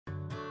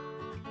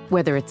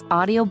Whether it's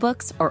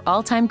audiobooks or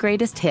all-time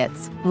greatest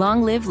hits,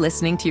 long live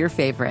listening to your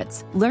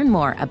favorites. Learn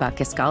more about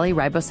Kisqali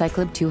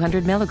Ribociclib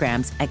 200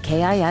 milligrams at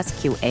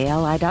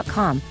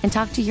KISQALI.com and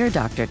talk to your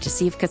doctor to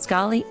see if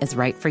Kisqali is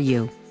right for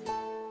you.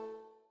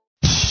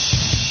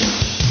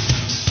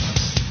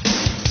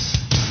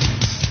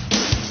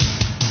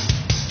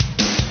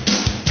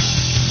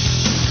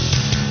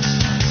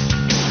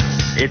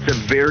 It's a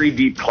very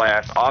deep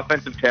class.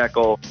 Offensive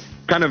tackle,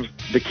 kind of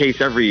the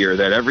case every year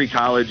that every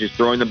college is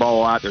throwing the ball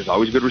a lot. There's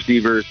always good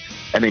receivers,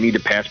 and they need to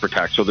pass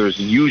protect. So there's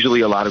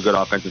usually a lot of good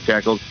offensive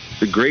tackles.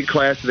 It's a great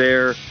class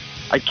there.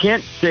 I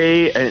can't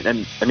say,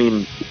 and I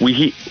mean,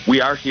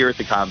 we are here at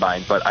the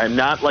Combine, but I'm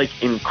not like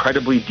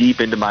incredibly deep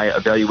into my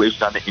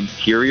evaluation on the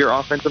interior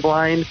offensive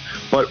line.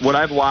 But what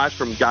I've watched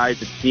from guys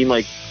that seem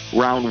like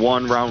round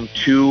 1, round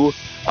 2,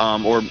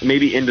 or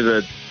maybe into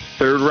the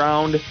third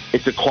round,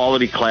 it's a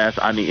quality class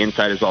on the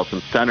inside as well.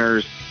 Some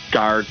centers,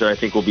 guards that I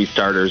think will be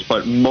starters,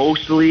 but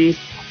mostly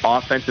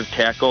offensive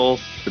tackle.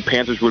 The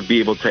Panthers would be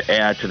able to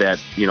add to that,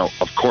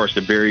 of course,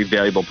 a very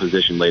valuable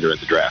position later in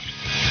the draft.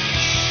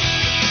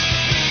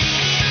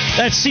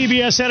 That's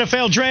CBS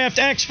NFL draft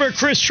expert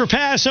Chris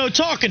Trapasso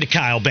talking to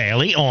Kyle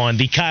Bailey on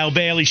the Kyle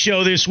Bailey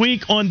Show this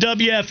week on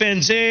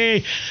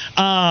WFNZ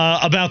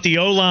about the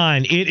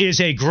O-line. It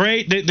is a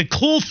great – the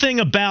cool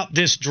thing about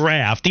this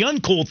draft, the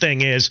uncool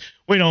thing is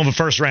we don't have a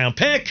first-round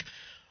pick.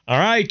 All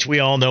right,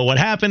 we all know what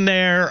happened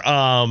there.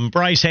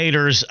 Bryce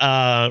haters,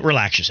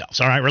 relax yourselves.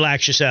 All right,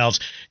 relax yourselves.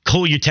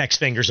 Cool your text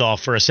fingers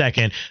off for a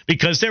second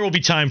because there will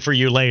be time for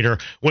you later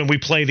when we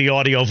play the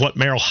audio of what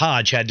Merrill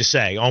Hodge had to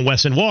say on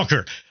Wes and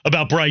Walker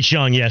about Bryce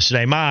Young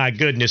yesterday. My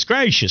goodness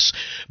gracious.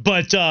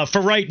 But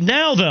for right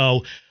now,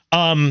 though,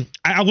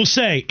 I will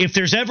say, if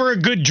there's ever a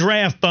good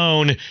draft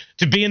bone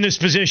to be in this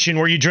position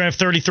where you draft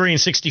 33 and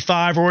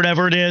 65 or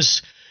whatever it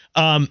is,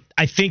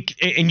 I think,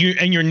 and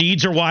your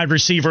needs are wide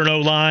receiver and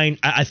O-line.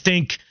 I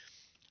think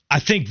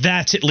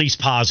that's at least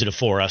positive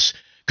for us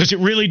because it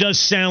really does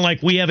sound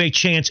like we have a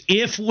chance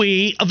if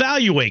we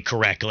evaluate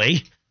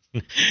correctly.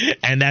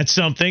 And that's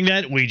something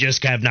that we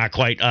just have not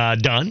quite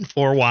done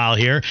for a while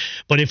here.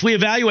 But if we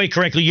evaluate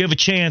correctly, you have a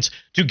chance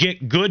to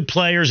get good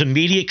players,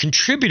 immediate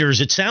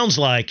contributors, it sounds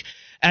like,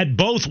 at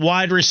both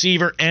wide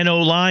receiver and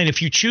O-line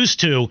if you choose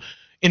to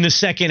in the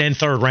second and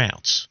third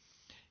rounds.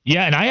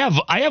 Yeah, and I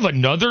have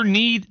another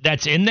need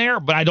that's in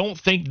there, but I don't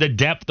think the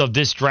depth of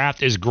this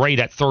draft is great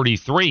at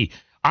 33.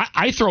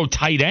 I throw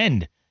tight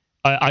end,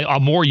 a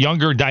more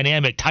younger,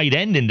 dynamic tight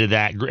end into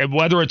that,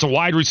 whether it's a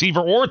wide receiver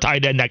or a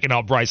tight end that can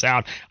help Bryce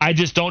out. I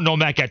just don't know,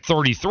 Mac, at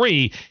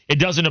 33, it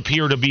doesn't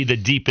appear to be the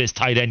deepest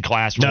tight end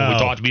class when we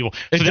talk to people.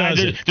 So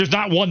there's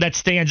not one that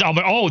stands out.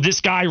 Oh, this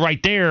guy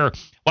right there.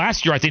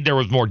 Last year, I think there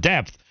was more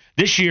depth.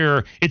 This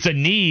year, it's a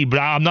need, but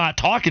I'm not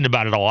talking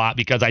about it a lot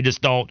because I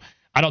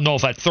don't know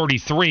if at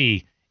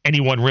 33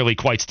 anyone really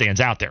quite stands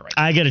out there right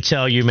now. I got to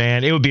tell you,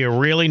 man, it would be a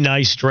really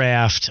nice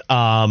draft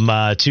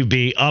to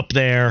be up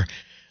there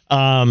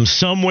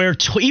somewhere,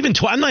 I'm not even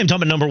talking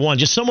about number one,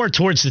 just somewhere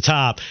towards the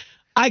top.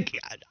 I'm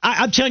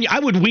telling you, I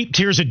would weep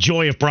tears of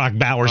joy if Brock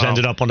Bowers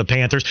ended up on the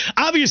Panthers.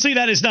 Obviously,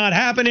 that is not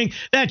happening.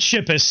 That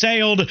ship has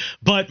sailed.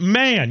 But,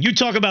 man, you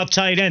talk about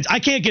tight ends. I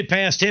can't get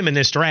past him in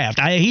this draft.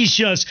 He's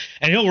just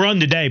 – and he'll run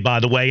today, by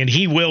the way, and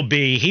he will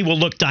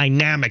look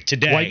dynamic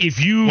today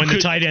when the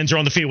tight ends are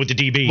on the field with the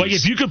DBs. Like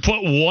if you could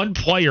put one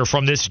player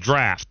from this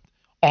draft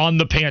on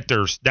the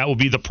Panthers, that would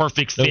be the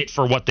perfect fit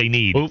for what they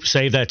need. Oops,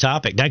 save that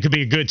topic. That could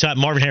be a good time.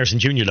 Marvin Harrison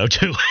Jr., though,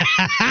 too.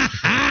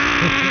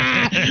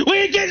 We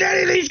ain't getting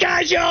any of these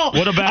guys, y'all.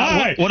 What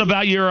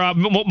about your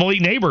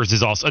Malik Neighbors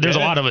is also – there's a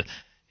lot of it.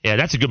 Yeah,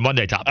 that's a good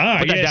Monday topic. All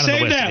right,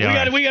 save that.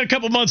 Yeah, we got a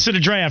couple months to the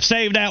draft.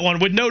 Save that one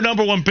with no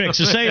number one pick,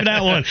 so save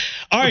that one.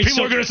 All right,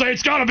 people are going to say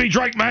it's got to be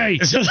Drake May.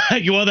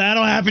 Well,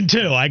 that'll happen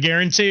too. I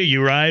guarantee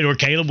you, right? Or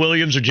Caleb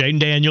Williams or Jaden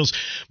Daniels.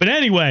 But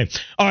anyway,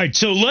 all right.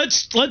 So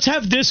let's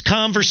have this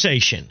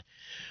conversation.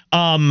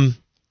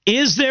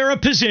 Is there a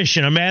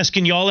position? I'm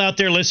asking y'all out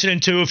there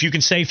listening to if you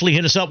can safely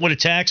hit us up with a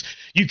text.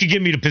 You could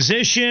give me the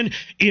position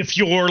if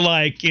you're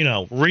like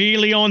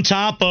really on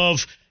top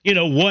of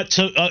what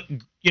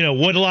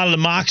a lot of the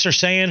mocks are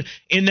saying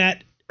in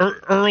that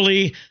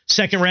early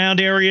second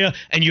round area,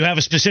 and you have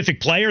a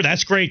specific player,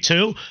 that's great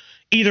too.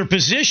 Either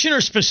position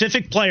or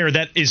specific player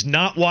that is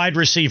not wide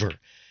receiver.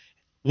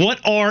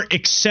 What are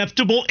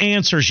acceptable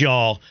answers,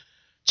 y'all,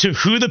 to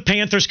who the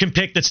Panthers can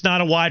pick that's not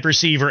a wide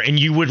receiver and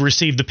you would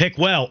receive the pick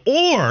well?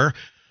 Or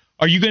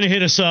are you going to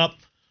hit us up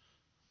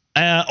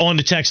on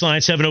the text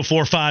line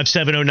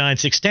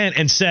 704-570-9610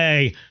 and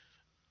say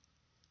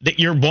that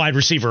you're wide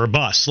receiver or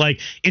bust? Like,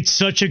 it's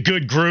such a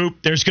good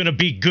group. There's going to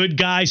be good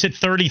guys at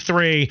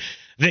 33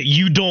 that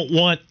you don't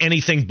want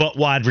anything but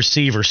wide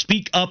receiver.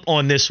 Speak up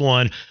on this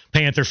one,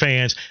 Panther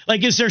fans.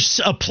 Like, is there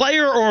a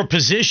player or a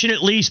position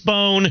at least,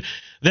 Bone,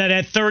 that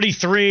at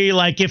 33,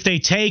 like if they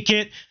take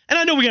it, and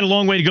I know we got a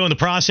long way to go in the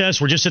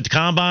process. We're just at the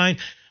Combine.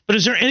 But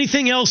is there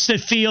anything else that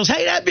feels,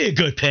 hey, that'd be a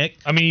good pick?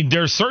 I mean,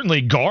 there's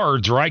certainly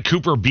guards, right?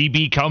 Cooper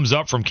Beebe comes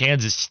up from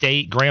Kansas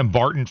State. Graham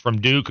Barton from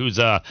Duke, who's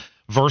a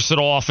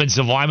versatile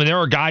offensive lineman. There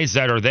are guys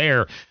that are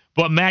there.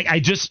 But Mac,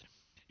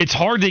 it's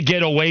hard to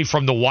get away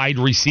from the wide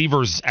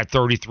receivers at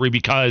 33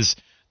 because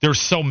there's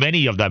so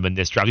many of them in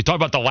this draft. You talk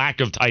about the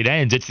lack of tight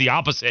ends. It's the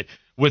opposite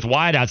with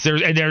wideouts.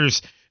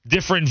 There's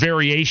different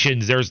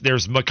variations. There's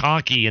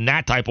McConkey and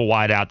that type of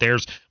wideout.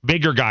 There's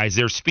bigger guys.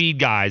 There's speed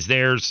guys.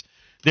 There's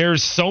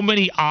so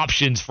many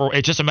options for.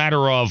 It's just a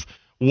matter of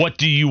what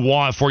do you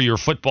want for your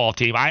football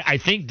team. I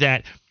think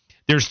that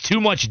there's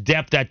too much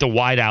depth at the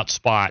wideout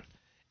spot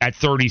at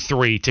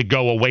 33 to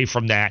go away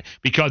from that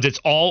because it's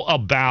all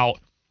about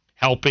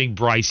helping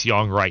Bryce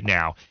Young right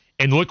now.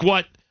 And look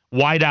what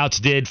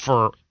wideouts did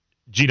for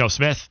Geno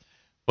Smith.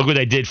 Look what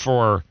they did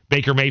for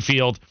Baker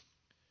Mayfield.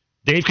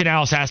 Dave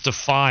Canales has to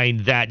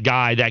find that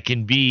guy that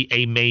can be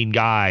a main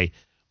guy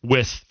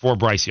for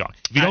Bryce Young.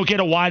 If you don't get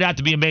a wideout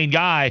to be a main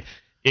guy,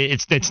 they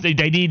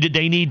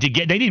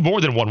need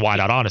more than one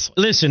wideout, honestly.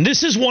 Listen,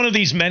 this is one of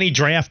these many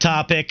draft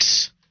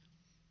topics,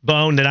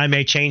 Bone, that I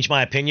may change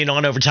my opinion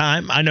on over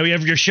time. I know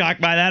you're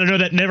shocked by that. I know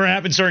that never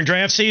happens during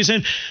draft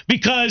season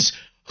because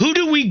who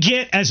do we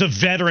get as a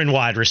veteran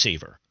wide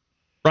receiver,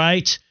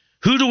 right?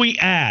 Who do we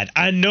add?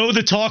 I know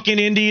the talk in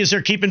Indy is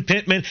they're keeping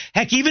Pittman.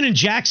 Heck, even in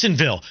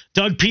Jacksonville,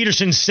 Doug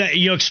Peterson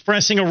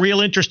expressing a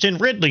real interest in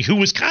Ridley, who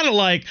was kind of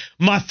like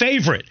my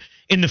favorite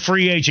in the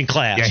free agent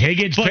class. Yeah,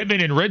 Higgins,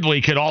 Pittman, and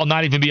Ridley could all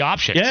not even be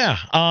options. Yeah,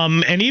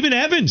 and even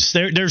Evans.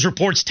 There's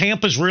reports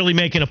Tampa's really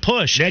making a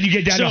push. Then you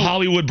get down to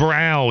Hollywood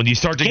Brown. You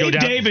start to go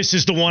down. Davis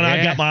is the one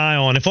I've got my eye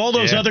on. If all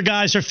those other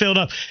guys are filled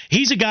up,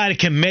 he's a guy that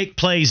can make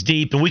plays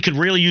deep, and we could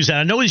really use that.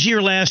 I know his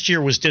year last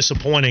year was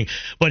disappointing,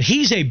 but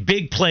he's a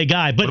big play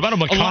guy. But what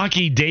about a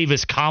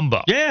McConkey-Davis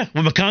combo? Yeah,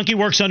 when McConkey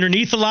works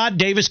underneath a lot,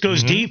 Davis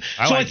goes deep.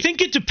 I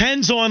think it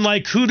depends on,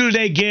 who do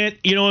they get,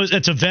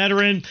 that's a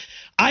veteran.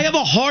 I have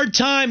a hard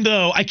time,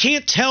 though. I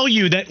can't tell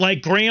you that,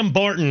 Graham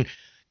Barton,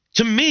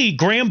 to me,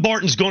 Graham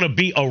Barton's going to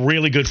be a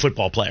really good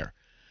football player.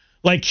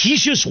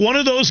 He's just one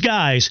of those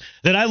guys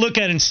that I look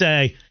at and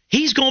say,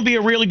 he's going to be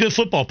a really good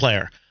football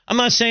player. I'm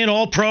not saying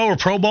all-pro or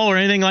Pro Bowl or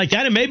anything like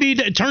that, and maybe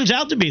it turns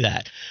out to be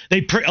that.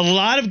 A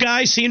lot of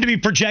guys seem to be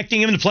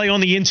projecting him to play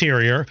on the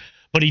interior,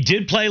 but he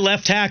did play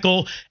left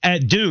tackle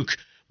at Duke.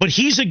 But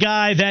he's a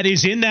guy that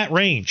is in that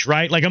range,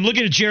 right? I'm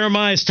looking at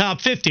Jeremiah's top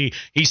 50.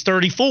 He's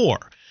 34.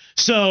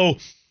 So,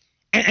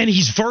 and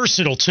he's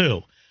versatile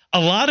too.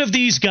 A lot of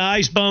these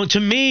guys, Bone, to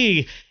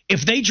me,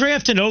 if they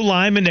draft an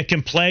O-lineman that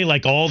can play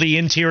all the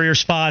interior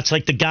spots,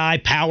 the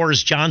guy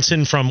Powers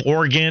Johnson from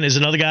Oregon is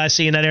another guy I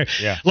see in that area.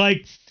 Yeah.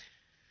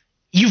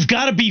 You've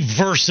got to be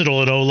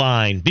versatile at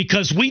O-line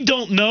because we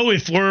don't know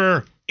if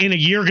we're in a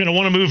year going to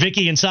want to move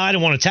Ickey inside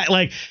and want to attack.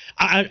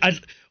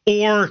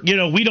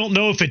 We don't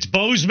know if it's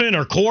Bozeman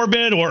or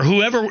Corbett or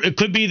whoever. It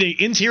could be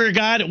the interior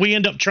guy that we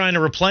end up trying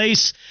to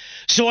replace.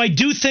 So I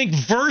do think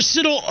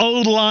versatile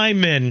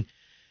O-lineman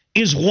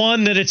is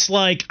one that it's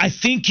I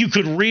think you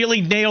could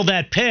really nail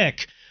that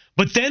pick.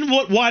 But then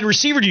what wide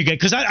receiver do you get?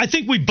 Because I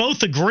think we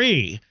both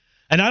agree,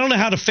 and I don't know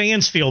how the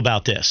fans feel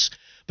about this,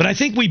 but I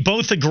think we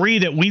both agree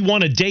that we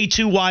want a day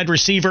 2 wide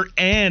receiver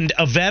and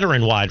a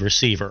veteran wide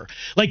receiver.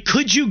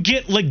 Could you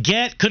get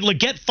Leggett? Could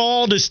Leggett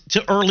fall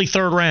to early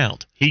 3rd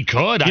round? He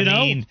could. I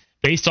mean,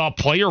 based off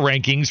player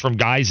rankings from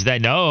guys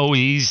that know,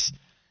 he's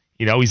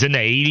in the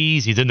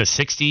 80s, he's in the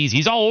 60s.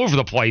 He's all over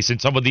the place in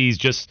some of these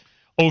just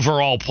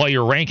overall player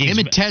rankings. Him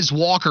and Tez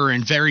Walker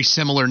in very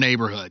similar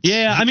neighborhoods.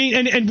 Yeah, I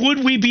mean, and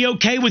would we be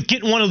okay with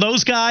getting one of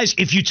those guys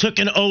if you took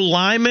an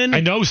O-lineman? I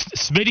know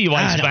Smitty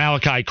likes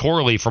Malachi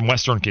Corley from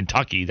Western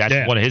Kentucky.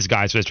 That's one of his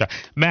guys for this draft.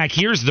 Mac,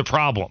 here's the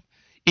problem.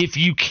 If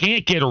you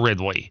can't get a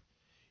Ridley,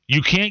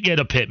 you can't get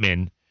a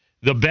Pittman,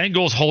 the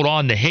Bengals hold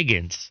on to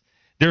Higgins.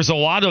 There's a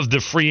lot of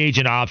the free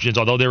agent options,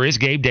 although there is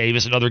Gabe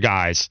Davis and other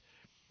guys.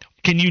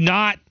 Can you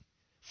not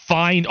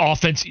find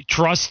offense,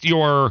 trust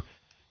your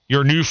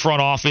new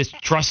front office,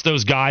 trust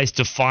those guys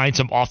to find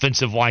some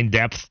offensive line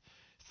depth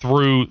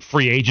through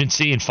free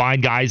agency and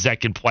find guys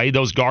that can play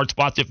those guard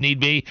spots if need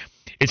be?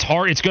 It's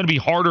hard. It's going to be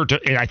harder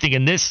to, I think,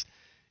 in this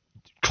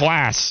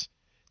class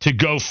to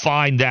go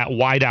find that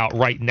wideout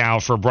right now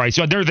for Bryce.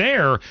 So they're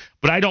there,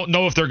 but I don't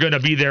know if they're going to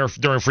be there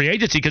during free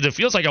agency because it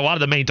feels like a lot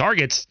of the main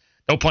targets,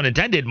 no pun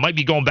intended, might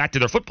be going back to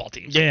their football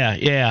teams.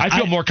 Yeah. I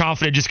feel more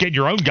confident just getting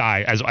your own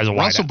guy as a wideout.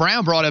 Russell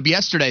Brown brought up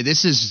yesterday,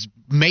 this is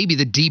maybe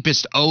the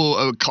deepest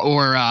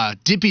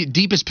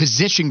deepest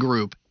position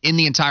group in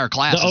the entire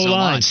class. The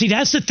O-line. See,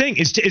 that's the thing.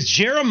 Is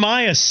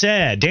Jeremiah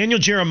said, Daniel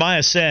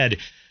Jeremiah said,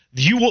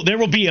 there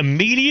will be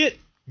immediate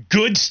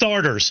good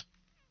starters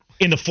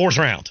in the 4th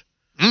round.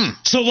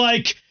 So,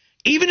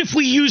 even if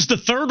we use the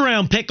 3rd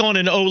round pick on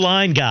an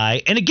O-line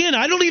guy, and again,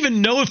 I don't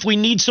even know if we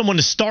need someone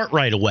to start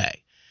right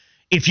away.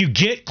 If you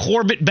get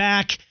Corbett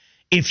back,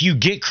 if you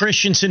get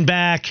Christensen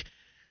back,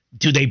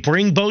 do they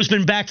bring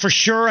Bozeman back for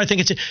sure? I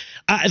think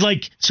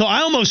so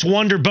I almost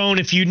wonder, Bone,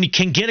 if you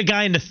can get a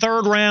guy in the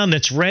 3rd round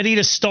that's ready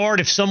to start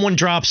if someone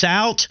drops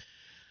out,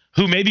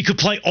 who maybe could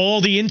play all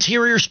the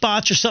interior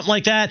spots or something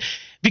like that.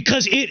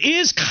 Because it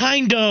is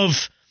kind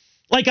of,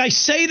 I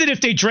say that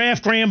if they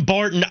draft Graham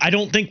Barton, I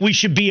don't think we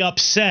should be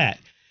upset.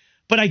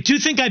 But I do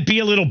think I'd be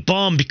a little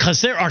bummed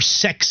because there are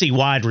sexy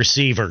wide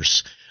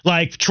receivers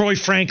Like Troy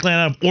Franklin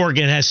out of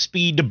Oregon has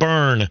speed to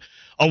burn.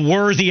 A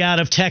Worthy out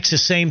of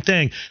Texas, same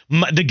thing.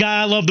 The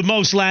guy I love the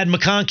most, Ladd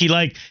McConkey,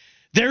 like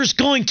there's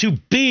going to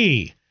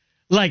be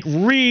like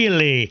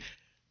really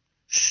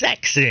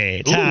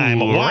sexy time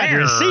wide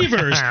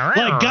receivers,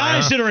 like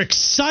guys that are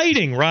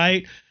exciting,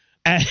 right?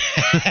 At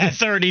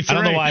 33. I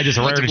don't know why I just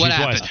rared it.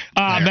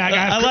 Mac,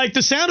 I like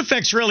the sound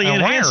effects really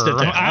enhanced it.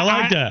 I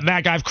like that.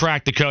 Mac, I've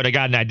cracked the code. I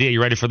got an idea.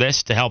 You ready for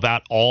this to help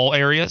out all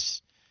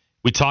areas?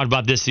 We talked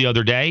about this the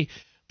other day.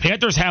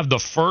 Panthers have the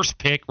first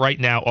pick right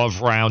now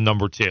of round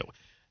number 2.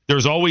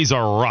 There's always a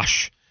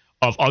rush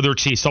of other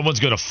teams. Someone's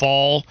going to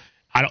fall.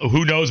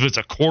 Who knows if it's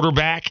a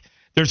quarterback.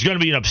 There's going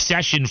to be an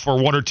obsession for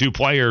one or two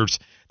players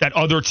that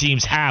other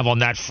teams have on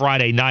that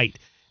Friday night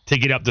to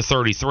get up to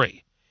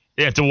 33.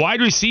 If the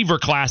wide receiver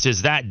class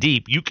is that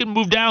deep, you can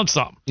move down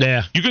some.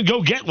 Yeah. You can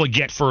go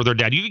get further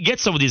down. You can get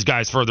some of these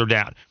guys further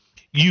down.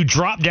 You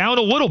drop down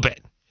a little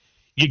bit.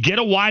 You get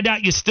a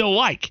wideout you still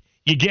like.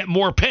 You get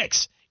more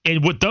picks.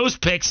 And with those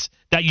picks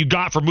that you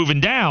got for moving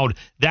down,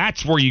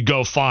 that's where you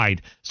go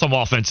find some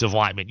offensive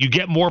linemen. You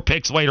get more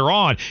picks later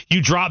on.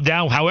 You drop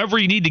down however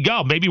you need to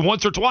go, maybe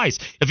once or twice.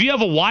 If you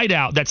have a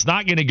wideout that's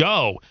not going to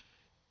go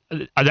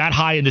that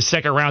high in the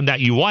second round that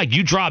you like,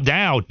 you drop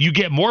down, you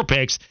get more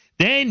picks.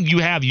 Then you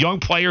have young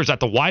players at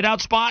the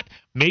wideout spot,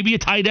 maybe a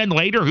tight end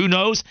later, who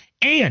knows,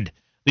 and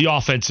the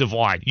offensive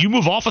line. You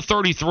move off of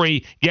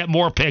 33, get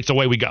more picks,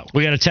 away we go.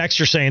 We got a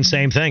texter saying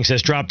same thing.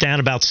 Says drop down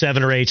about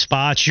 7 or 8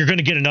 spots. You're going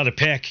to get another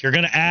pick. You're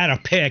going to add a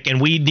pick, and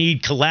we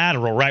need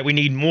collateral, right? We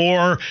need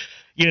more,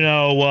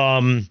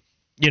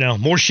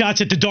 more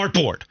shots at the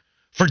dartboard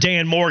for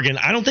Dan Morgan.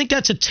 I don't think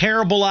that's a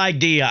terrible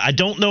idea. I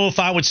don't know if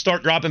I would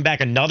start dropping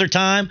back another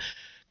time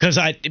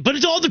but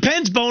it all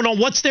depends, Bone, on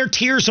what's their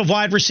tiers of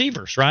wide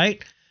receivers,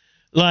 right?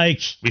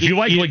 Like if you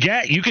like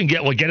Leggett, you can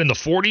get Leggett in the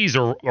 40s,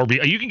 or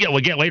you can get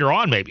Leggett later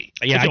on, maybe.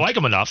 Yeah, if you like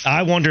him enough.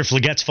 I wonder if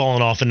Leggett's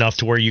fallen off enough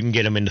to where you can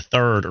get him in the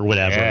 3rd or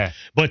whatever. Yeah.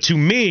 But to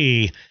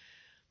me,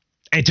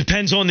 it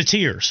depends on the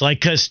tiers.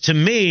 Because to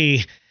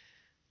me,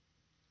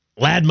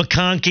 Ladd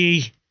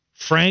McConkey,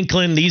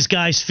 Franklin, these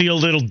guys feel a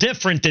little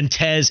different than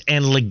Tez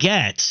and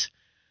Leggett.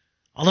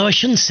 Although I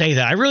shouldn't say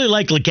that. I really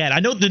like Leggett. I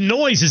know the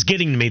noise is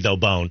getting to me, though,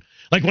 Bone.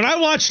 Like, when I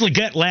watched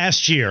Leggett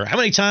last year, how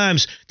many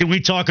times did we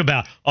talk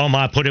about,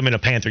 put him in a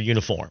Panther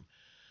uniform?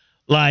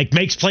 Like,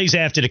 makes plays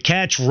after the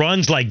catch,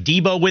 runs like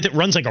Debo with it,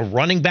 runs like a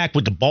running back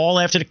with the ball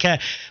after the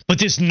catch. But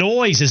this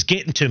noise is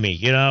getting to me,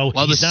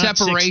 Well, the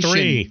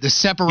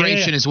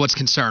separation is what's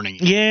concerning.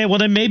 Yeah, well,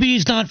 then maybe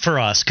he's not for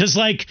us. Because,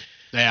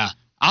 yeah.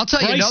 I'll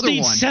tell you Bryce another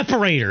needs one.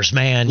 Separators,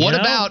 man. What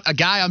about a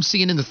guy I'm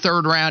seeing in the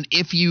 3rd round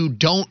if you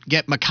don't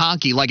get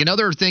McConkey? Like,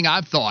 another thing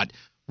I've thought,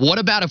 what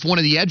about if one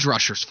of the edge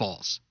rushers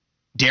falls?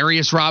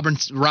 Darius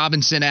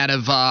Robinson out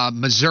of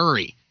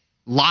Missouri,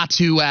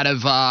 Latu out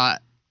of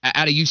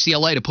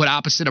UCLA to put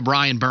opposite of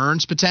Brian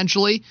Burns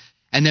potentially,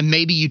 and then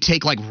maybe you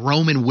take like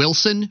Roman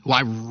Wilson, who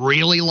I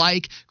really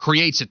like,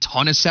 creates a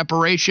ton of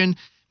separation.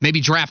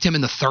 Maybe draft him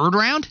in the 3rd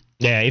round.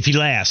 Yeah, if he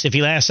lasts.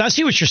 I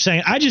see what you're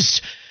saying.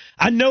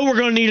 I know we're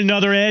going to need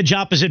another edge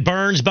opposite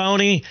Burns,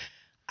 Boney.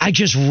 I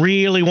just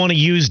really want to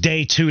use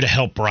day 2 to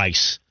help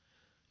Bryce.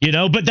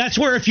 But that's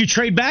where if you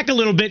trade back a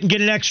little bit and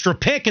get an extra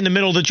pick in the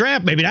middle of the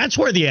draft, maybe that's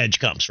where the edge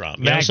comes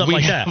from. Something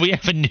like that. We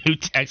have a new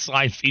text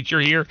line feature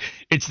here.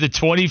 It's the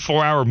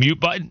 24-hour mute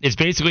button. It's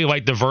basically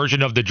like the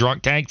version of the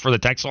drunk tank for the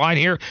text line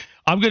here.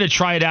 I'm going to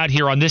try it out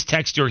here on this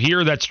texter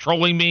here that's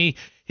trolling me.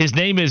 His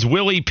name is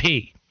Willie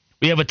P.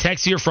 We have a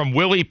text here from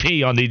Willie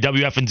P. on the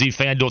WFNZ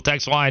FanDuel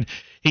text line.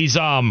 He's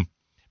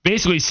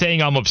basically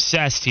saying I'm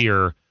obsessed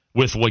here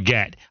with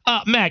Leggett.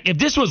 Mac, if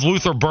this was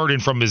Luther Burden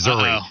from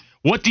Missouri,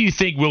 what do you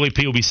think Willie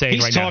P. will be saying right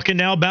now? He's talking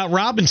now about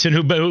Robinson,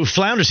 who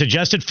Flounder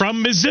suggested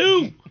from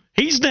Mizzou.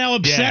 He's now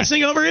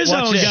obsessing over his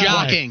own guy.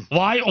 Shocking.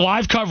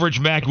 Live coverage,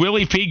 Mac.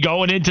 Willie P.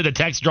 going into the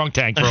text drunk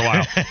tank for a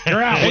while.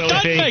 You're out, Willie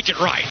P. Make it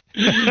right.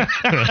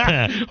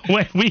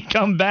 When we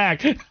come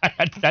back,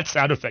 that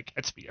sound effect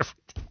gets me every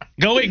time.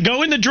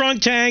 Go in the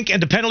drunk tank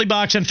and the penalty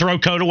box and throw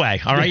Code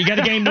away. All right, you got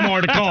a game tomorrow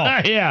to call.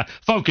 Yeah,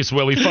 focus,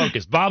 Willie,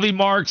 focus. Bobby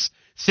Marks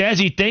says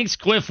he thinks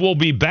Cliff will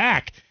be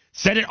back.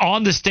 Said it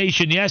on the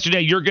station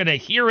yesterday. You're going to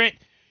hear it.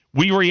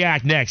 We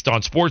react next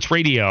on Sports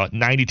Radio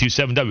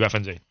 92.7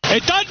 WFNZ.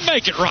 It doesn't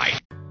make it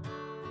right.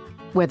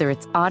 Whether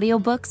it's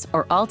audiobooks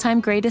or all-time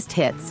greatest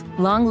hits,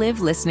 long live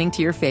listening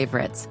to your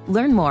favorites.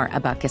 Learn more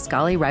about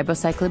Kisqali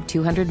Ribociclib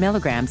 200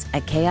 milligrams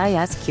at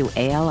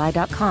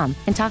KISQALI.com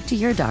and talk to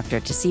your doctor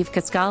to see if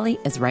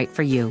Kisqali is right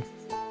for you.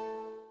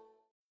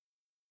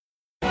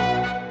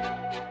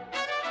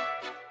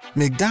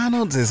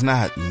 McDonald's is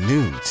not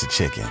new to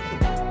chicken.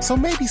 So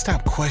maybe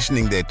stop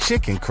questioning their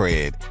chicken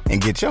cred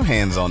and get your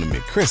hands on the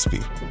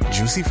McCrispy.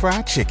 Juicy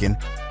fried chicken,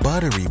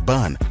 buttery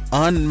bun,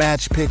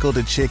 unmatched pickle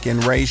to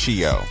chicken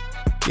ratio.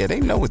 Yeah, they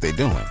know what they're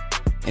doing.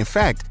 In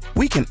fact,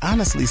 we can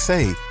honestly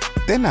say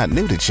they're not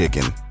new to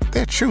chicken.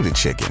 They're true to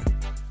chicken.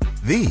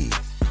 The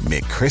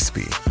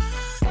McCrispy.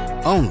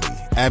 Only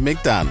at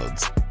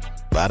McDonald's.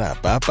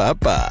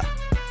 Ba-da-ba-ba-ba.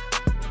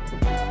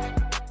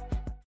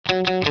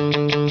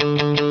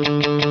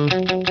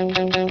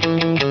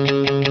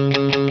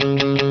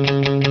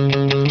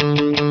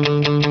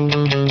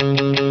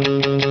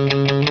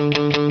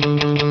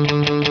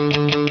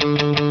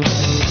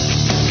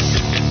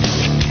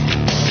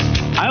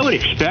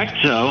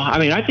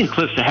 I think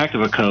Cliff's a heck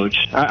of a coach.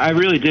 I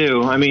really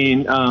do. I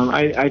mean,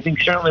 I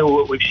think certainly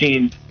what we've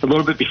seen a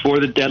little bit before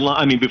the deadline,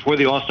 I mean, before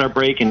the All-Star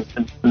break and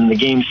the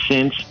games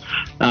since.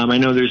 I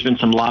know there's been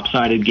some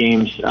lopsided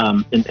games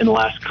in the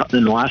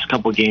last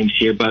couple of games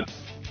here, but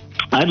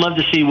I'd love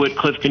to see what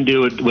Cliff can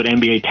do with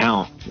NBA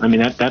talent. I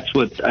mean, that's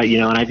what,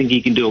 and I think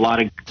he can do a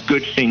lot of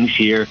good things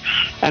here.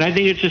 And I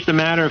think it's just a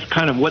matter of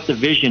kind of what the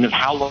vision of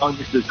how long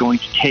this is going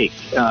to take.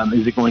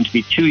 Is it going to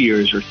be 2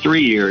 years or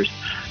 3 years?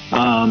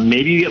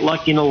 Maybe you get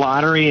lucky in the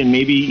lottery, and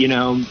maybe,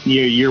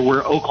 you're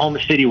where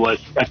Oklahoma City was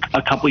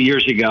a couple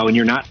years ago, and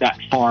you're not that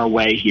far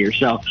away here.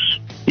 So,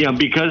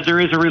 because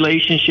there is a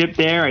relationship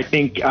there, I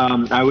think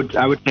I would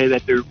say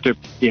that there,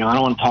 I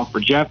don't want to talk for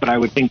Jeff, but I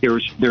would think there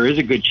is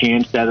a good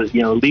chance that, at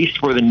least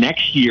for the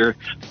next year,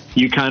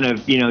 you kind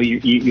of,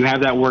 you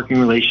have that working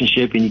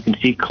relationship, and you can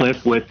see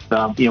Cliff with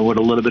a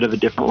little bit of a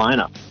different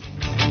lineup.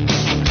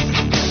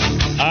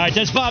 All right,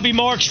 that's Bobby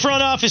Marks,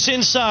 front office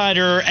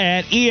insider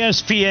at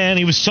ESPN.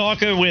 He was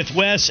talking with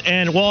Wes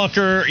and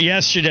Walker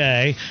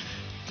yesterday.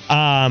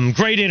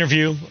 Great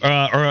interview,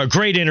 or a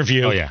great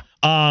interview. Oh, yeah.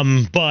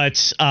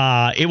 But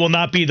it will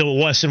not be the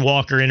Wes and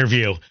Walker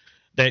interview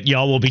that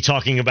y'all will be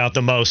talking about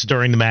the most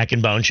during the Mac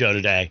and Bone show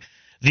today.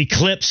 The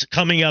clips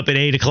coming up at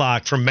 8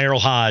 o'clock from Merrill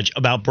Hodge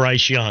about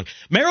Bryce Young.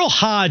 Merrill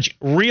Hodge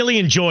really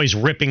enjoys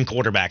ripping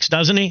quarterbacks,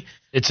 doesn't he?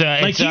 It's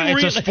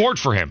a sport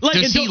for him.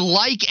 Does he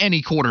like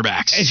any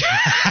quarterbacks?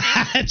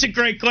 That's a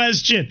great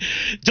question.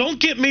 Don't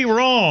get me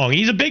wrong.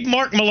 He's a big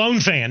Mark Malone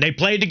fan. They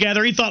played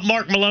together. He thought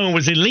Mark Malone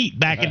was elite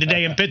back in the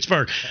day in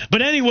Pittsburgh.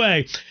 But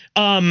anyway,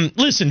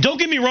 listen, don't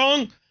get me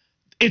wrong.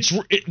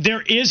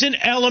 There is an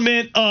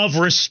element of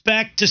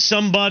respect to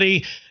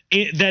somebody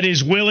that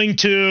is willing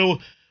to,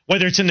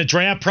 whether it's in the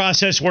draft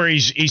process where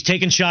he's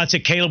taking shots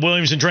at Caleb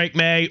Williams and Drake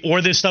May,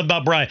 or this stuff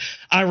about Bryant.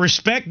 I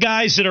respect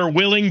guys that are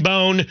willing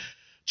bone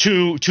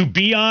to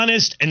be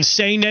honest and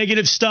say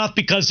negative stuff,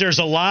 because there's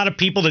a lot of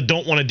people that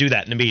don't want to do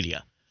that in the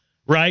media,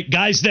 right?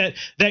 Guys that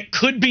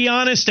could be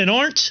honest and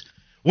aren't.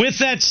 With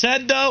that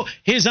said, though,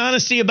 his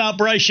honesty about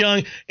Bryce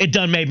Young, it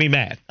done made me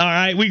mad. All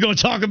right, we're going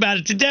to talk about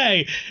it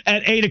today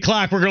at 8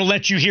 o'clock. We're going to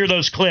let you hear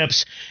those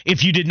clips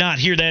if you did not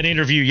hear that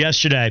interview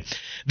yesterday.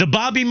 The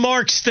Bobby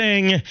Marks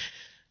thing,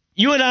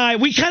 you and I,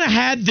 we kind of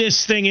had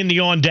this thing in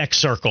the on-deck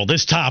circle,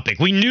 this topic.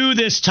 We knew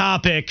this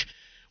topic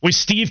with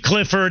Steve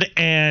Clifford,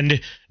 and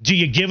do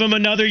you give him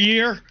another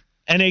year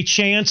and a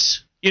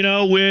chance,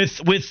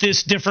 with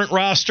this different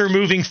roster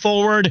moving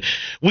forward?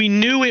 We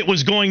knew it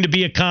was going to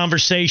be a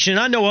conversation.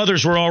 I know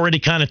others were already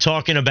kind of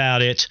talking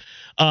about it.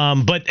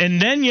 And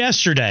then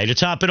yesterday, to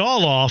top it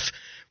all off,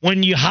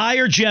 when you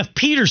hire Jeff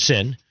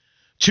Peterson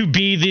to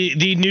be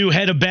the new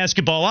head of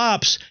basketball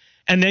ops,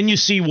 and then you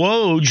see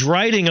Woj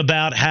writing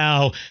about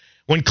how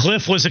when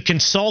Cliff was a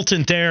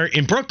consultant there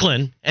in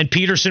Brooklyn and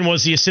Peterson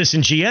was the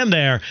assistant GM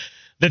there,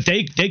 that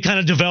they kind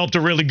of developed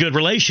a really good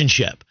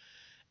relationship.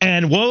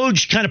 And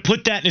Woj kind of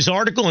put that in his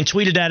article and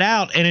tweeted that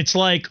out. And it's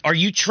like, are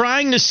you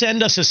trying to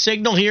send us a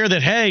signal here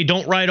that, hey,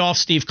 don't write off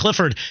Steve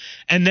Clifford?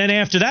 And then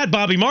after that,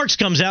 Bobby Marks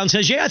comes out and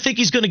says, yeah, I think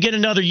he's going to get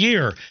another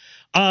year.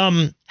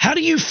 How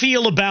do you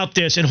feel about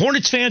this? And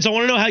Hornets fans, I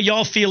want to know how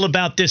y'all feel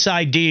about this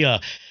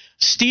idea.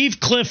 Steve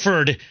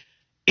Clifford,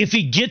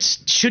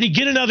 should he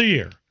get another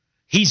year?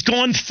 He's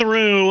gone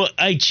through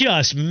a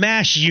just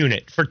MASH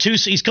unit for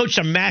he's coached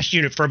a MASH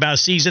unit for about a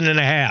season and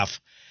a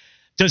half.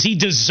 Does he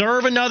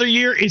deserve another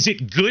year? Is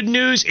it good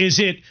news? Is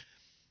it,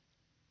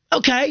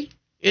 okay,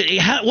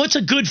 what's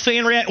a good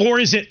fan reaction? Or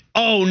is it,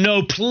 oh,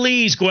 no,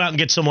 please go out and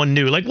get someone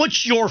new? Like,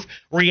 what's your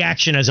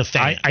reaction as a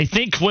fan? I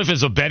think Cliff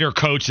is a better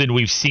coach than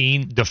we've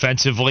seen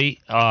defensively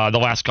the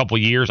last couple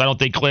of years. I don't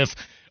think Cliff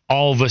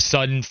all of a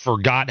sudden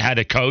forgot how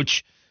to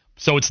coach.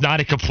 So it's not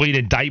a complete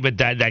indictment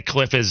that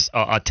Cliff is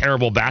a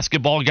terrible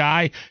basketball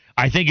guy.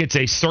 I think it's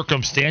a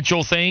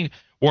circumstantial thing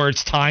where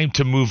it's time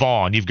to move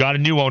on. You've got a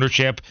new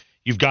ownership.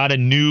 You've got a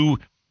new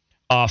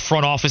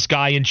front office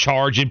guy in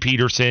charge in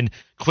Peterson.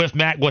 Cliff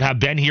Mack would have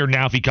been here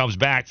now if he comes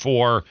back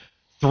for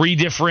 3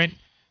 different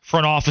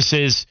front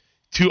offices,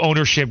 2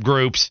 ownership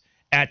groups.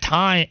 At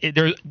time,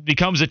 there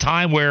becomes a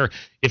time where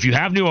if you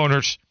have new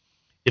owners,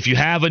 if you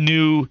have a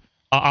new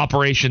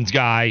operations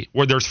guy,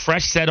 where there's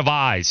fresh set of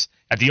eyes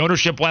at the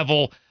ownership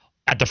level,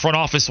 at the front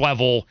office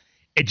level,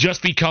 it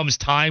just becomes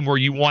time where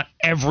you want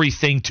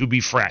everything to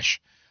be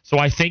fresh. So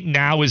I think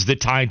now is the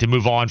time to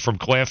move on from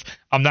Cliff.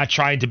 I'm not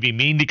trying to be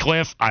mean to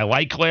Cliff. I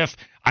like Cliff.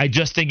 I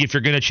just think if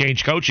you're going to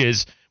change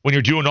coaches when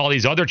you're doing all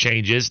these other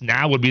changes,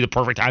 now would be the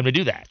perfect time to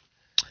do that.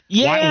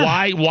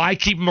 Yeah. Why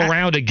keep him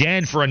around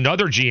again for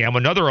another GM,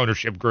 another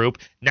ownership group?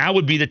 Now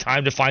would be the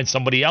time to find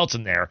somebody else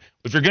in there.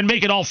 If you're going to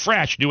make it all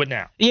fresh, do it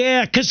now.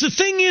 Yeah, because the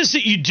thing is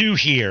that you do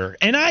here,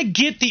 and I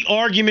get the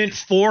argument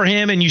for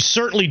him, and you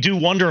certainly do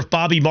wonder if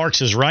Bobby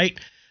Marks is right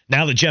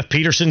now that Jeff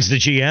Peterson's the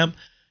GM,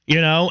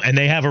 and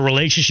they have a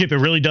relationship. It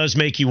really does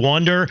make you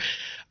wonder.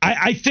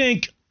 I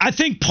think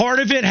part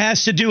of it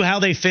has to do how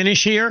they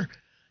finish here.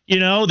 You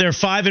know, they're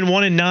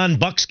 5-1 in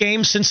non-Bucks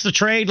games since the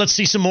trade. Let's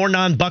see some more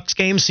non-Bucks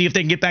games, see if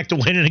they can get back to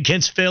winning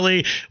against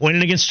Philly,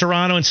 winning against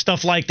Toronto and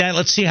stuff like that.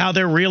 Let's see how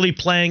they're really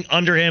playing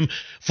under him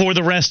for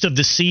the rest of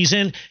the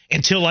season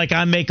until, like,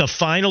 I make a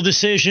final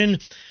decision.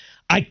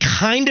 I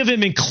kind of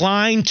am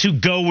inclined to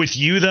go with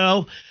you,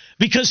 though,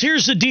 because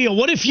here's the deal.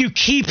 What if you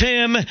keep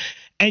him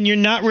and you're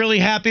not really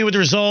happy with the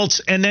results,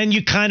 and then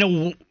you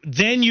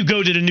then you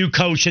go to the new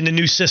coach and the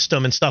new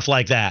system and stuff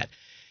like that?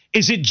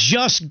 Is it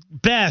just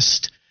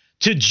best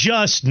to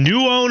just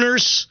new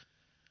owners,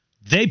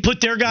 they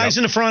put their guys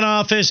in the front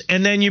office,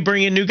 and then you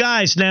bring in new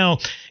guys? Now,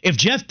 if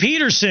Jeff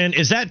Peterson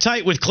is that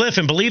tight with Cliff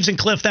and believes in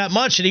Cliff that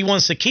much and he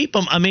wants to keep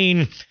him, I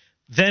mean,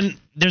 then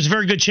there's a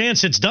very good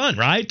chance it's done,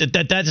 right?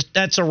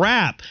 That's a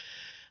wrap.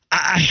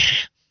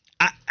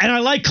 And I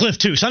like Cliff,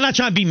 too, so I'm not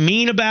trying to be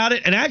mean about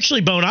it. And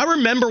actually, Bone, I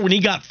remember when he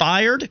got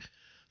fired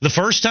the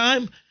first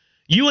time,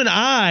 you and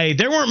I,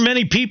 there weren't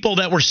many people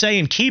that were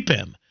saying keep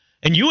him.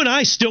 And you and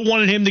I still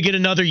wanted him to get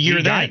another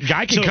year.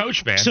 Guy can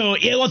coach, man. So,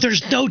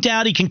 there's no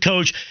doubt he can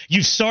coach.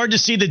 You've started to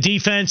see the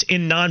defense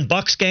in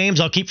non-Bucks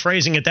games, I'll keep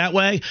phrasing it that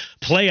way,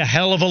 play a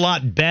hell of a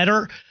lot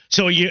better.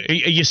 So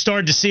you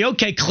started to see,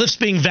 okay, Cliff's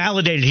being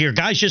validated here.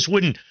 Guys just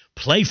wouldn't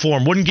play for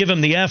him, wouldn't give him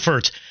the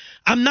effort.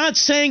 I'm not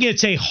saying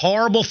it's a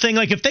horrible thing.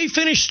 Like, if they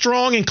finish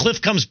strong and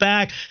Cliff comes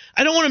back,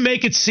 I don't want to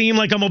make it seem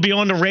like I'm going to be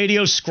on the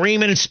radio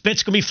screaming and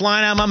spit's going to be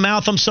flying out of my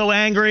mouth. I'm so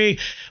angry.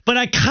 But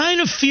I kind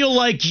of feel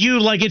like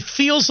it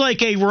feels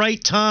like a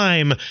right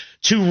time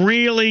to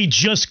really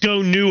just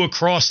go new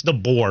across the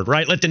board,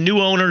 right? Let the new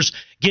owners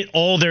get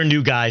all their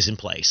new guys in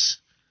place.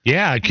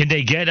 Yeah, can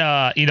they get,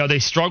 they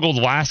struggled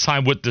last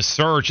time with the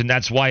search, and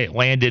that's why it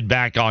landed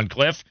back on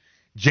Cliff.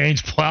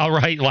 James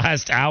Plowright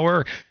last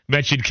hour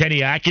mentioned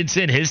Kenny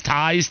Atkinson, his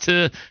ties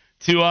to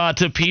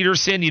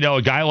Peterson. You know,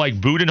 a guy like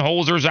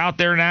Budenholzer's out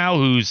there now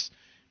who's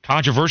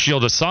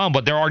controversial to some,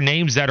 but there are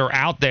names that are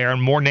out there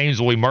and more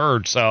names will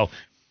emerge. So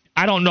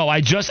I don't know.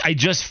 I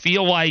just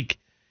feel like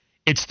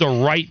it's the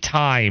right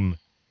time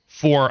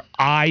for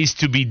eyes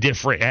to be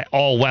different at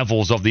all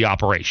levels of the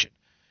operation.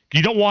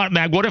 You don't want,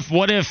 Mag, what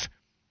if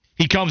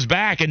he comes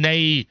back and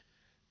they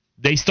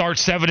start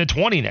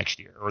 7-20 next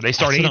year, or they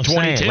start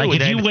 8-22. Like,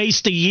 if you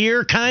waste a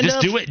year, just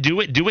do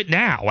it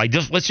now. Like,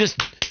 let's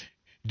just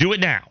do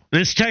it now.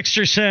 This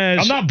texter says,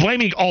 I'm not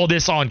blaming all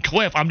this on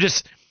Cliff. I'm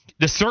just,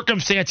 the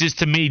circumstances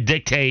to me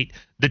dictate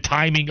the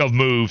timing of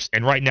moves,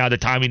 and right now the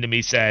timing to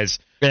me says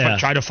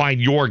try to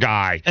find your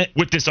guy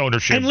with this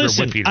ownership. And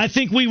listen, I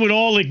think we would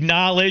all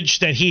acknowledge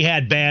that he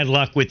had bad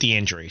luck with the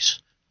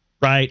injuries,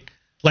 right?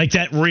 Like,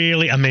 that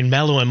really, I mean,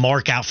 Melo and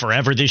Mark out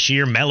forever this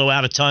year. Melo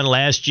out a ton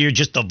last year.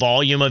 Just the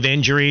volume of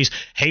injuries.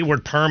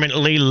 Hayward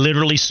permanently,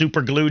 literally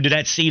super glued to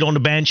that seat on the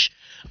bench.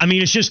 I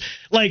mean, it's just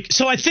like,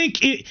 so I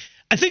think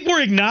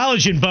we're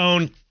acknowledging,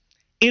 Bone,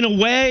 in a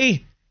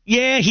way,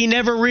 yeah, he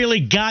never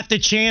really got the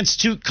chance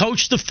to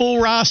coach the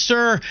full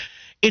roster.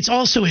 It's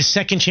also his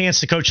second chance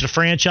to coach the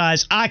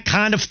franchise. I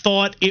kind of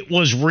thought it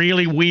was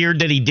really weird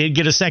that he did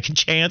get a second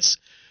chance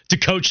to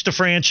coach the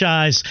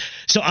franchise.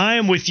 So I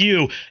am with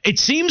you. It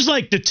seems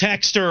like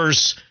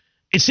texters,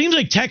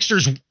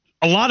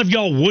 a lot of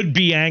y'all would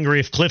be angry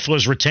if Cliff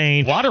was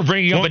retained. A lot are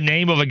bringing up a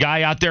name of a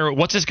guy out there.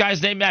 What's this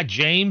guy's name, Matt?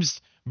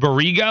 James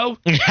Borrego?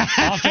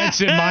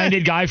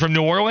 Offensive-minded guy from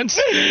New Orleans?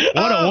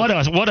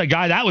 What a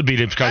guy that would be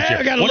to coach here.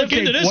 What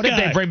if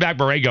they bring back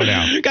Borrego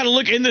now? Got to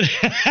look into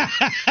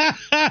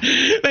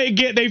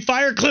they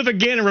fire Cliff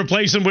again and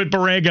replace him with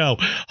Borrego.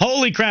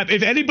 Holy crap.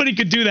 If anybody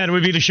could do that, it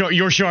would be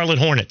your Charlotte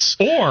Hornets.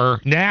 Or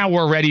now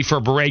we're ready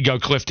for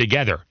Borrego Cliff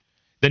together.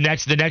 The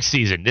next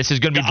season. This is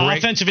going to be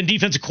offensive and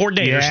defensive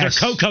coordinators. Yes.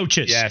 They're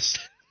co-coaches. Yes.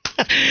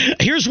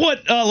 Here's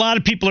what a lot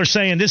of people are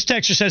saying. This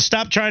texter says,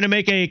 stop trying to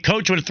make a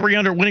coach with a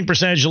 300 winning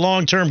percentage a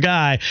long-term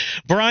guy.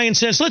 Brian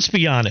says, let's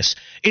be honest.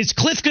 Is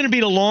Cliff going to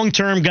be the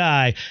long-term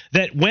guy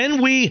that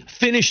when we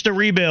finish the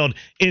rebuild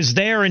is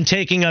there and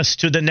taking us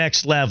to the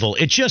next level?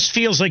 It just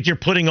feels like you're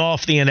putting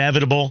off the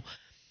inevitable.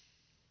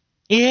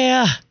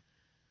 Yeah,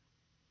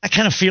 I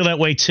kind of feel that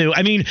way too.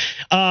 I mean,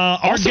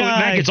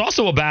 Mac, it's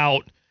also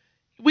about,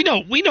 we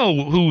know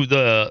who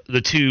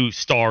the two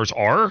stars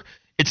are.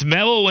 It's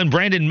Melo and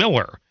Brandon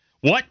Miller.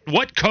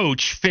 What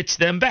coach fits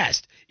them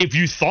best? If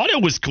you thought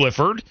it was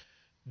Clifford,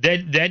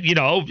 then it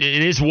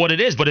is what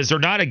it is. But is there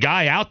not a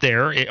guy out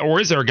there,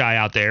 or is there a guy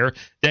out there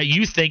that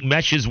you think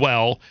meshes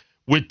well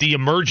with the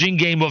emerging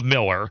game of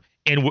Miller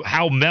and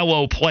how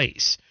Melo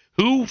plays?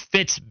 Who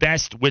fits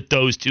best with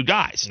those two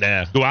guys?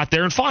 Yeah. Go out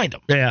there and find them.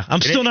 Yeah,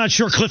 I'm still not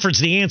sure Clifford's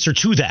the answer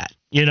to that.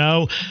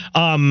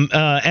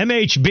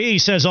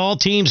 MHB says all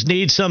teams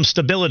need some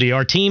stability.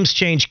 Our teams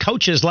change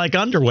coaches like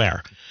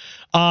underwear.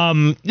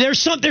 There's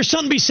something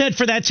to be said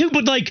for that too,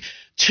 but like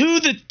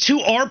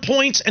to our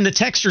points and the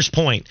texter's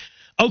point,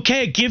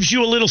 okay, it gives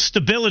you a little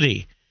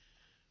stability,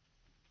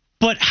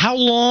 but how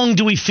long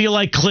do we feel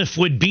like Cliff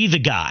would be the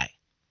guy?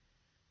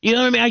 You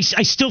know what I mean?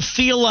 I still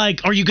feel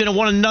like, are you going to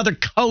want another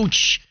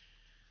coach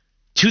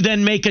to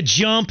then make a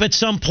jump at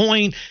some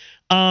point?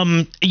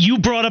 You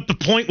brought up the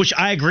point which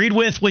I agreed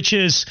with, which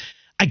is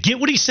I get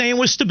what he's saying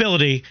with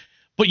stability,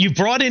 but you've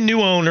brought in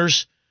new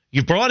owners.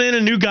 You've brought in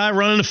a new guy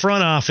running the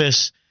front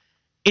office.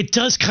 It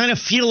does kind of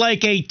feel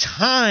like a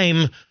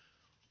time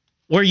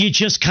where you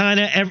just kind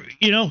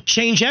of,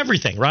 change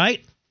everything,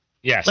 right?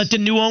 Yes. Let the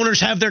new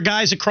owners have their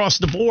guys across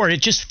the board. It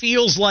just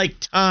feels like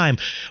time.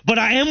 But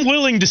I am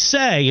willing to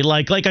say,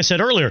 like I said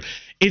earlier,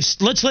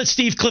 let's let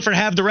Steve Clifford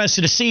have the rest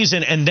of the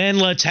season, and then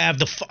let's have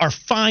our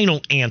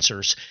final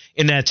answers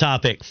in that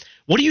topic.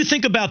 What do you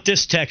think about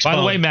this text? By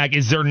the way, Mac,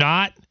 is there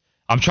not?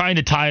 I'm trying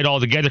to tie it all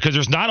together because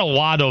there's not a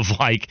lot of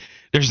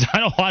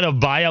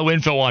bio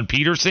info on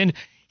Peterson.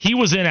 He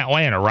was in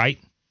Atlanta, right?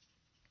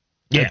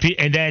 Yeah.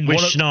 And then with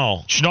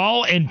Schnall.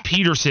 Schnall and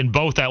Peterson,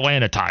 both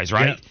Atlanta ties,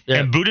 right? Yeah.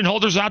 And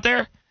Budenholzer's out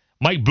there?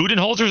 Mike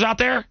Budenholzer's out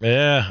there?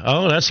 Yeah.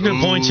 Oh, that's a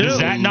good point, too. Is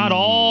that not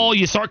all?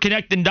 You start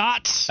connecting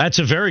dots? That's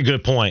a very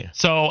good point.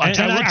 So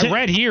I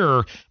read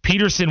here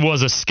Peterson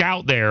was a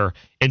scout there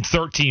in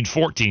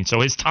 13-14.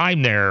 So his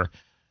time there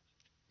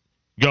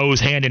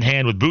goes hand in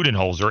hand with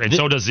Budenholzer, and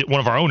so does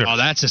one of our owners. Oh,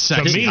 that's a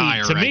sexy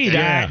hire. To me,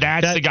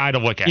 that's the guy to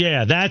look at.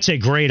 Yeah, that's a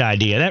great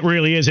idea. That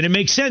really is. And it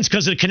makes sense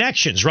because of the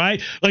connections,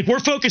 right? Like, we're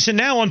focusing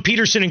now on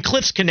Peterson and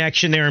Cliff's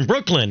connection there in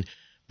Brooklyn,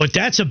 but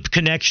that's a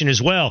connection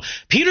as well.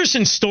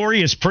 Peterson's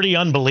story is pretty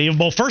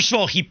unbelievable. First of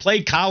all, he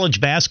played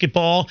college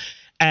basketball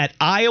at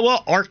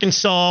Iowa,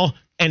 Arkansas,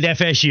 and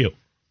FSU.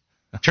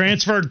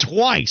 Transferred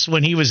twice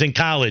when he was in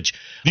college.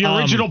 The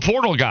original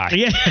portal guy.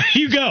 Yeah,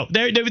 you go.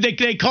 They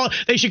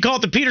should call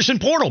it the Peterson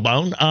portal,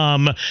 Bone.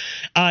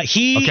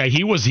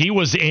 He was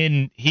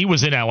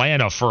in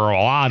Atlanta for a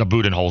lot of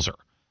Budenholzer.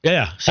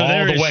 Yeah, so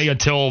all the way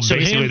until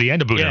basically the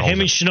end of Budenholzer. Yeah,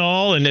 him and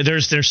Schnall, and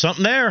there's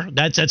something there.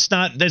 That's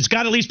not. There's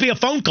got to at least be a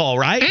phone call,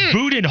 right?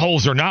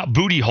 Budenholzer, not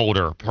booty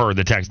holder, per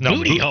the text. No,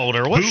 booty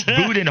holder. What's that?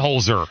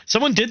 Budenholzer.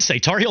 Someone did say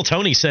Tar Heel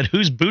Tony said,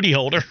 "Who's booty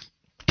holder?"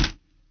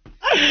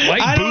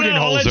 Like I don't know.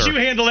 I'll let Budenholzer. you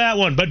handle that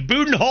one. But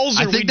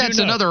Budenholzer, I think that's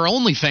another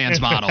OnlyFans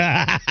model.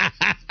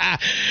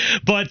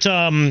 But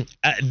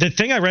the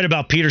thing I read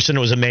about Peterson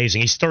was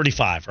amazing. He's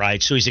 35,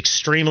 right? So he's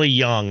extremely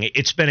young.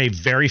 It's been a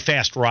very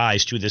fast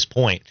rise to this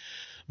point.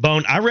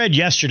 Bone, I read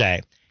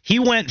yesterday, he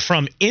went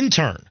from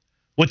intern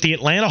with the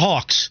Atlanta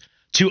Hawks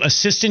to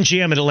assistant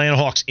GM at Atlanta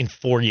Hawks in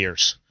 4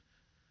 years.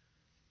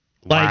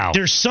 Wow.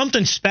 There's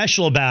something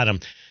special about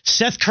him.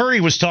 Seth Curry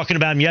was talking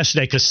about him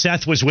yesterday because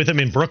Seth was with him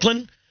in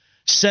Brooklyn.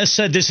 Seth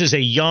said this is a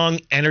young,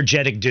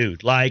 energetic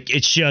dude.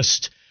 It's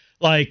just,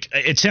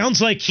 it sounds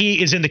like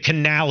he is in the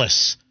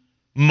Canales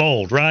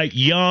mold, right?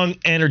 Young,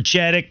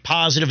 energetic,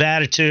 positive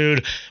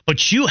attitude.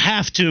 But you've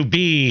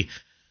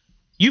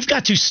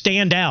got to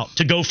stand out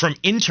to go from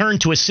intern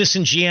to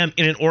assistant GM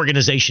in an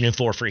organization in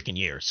 4 freaking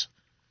years.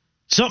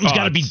 Something's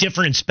got to be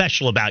different and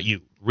special about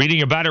you.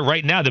 Reading about it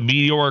right now, the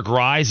meteoric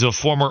rise of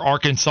former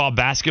Arkansas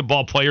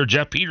basketball player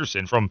Jeff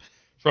Peterson from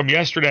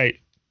yesterday.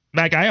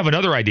 Mac, I have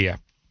another idea.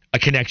 A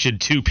connection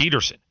to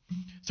Peterson.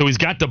 So he's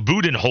got the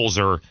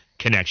Budenholzer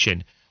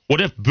connection. What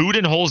if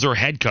Budenholzer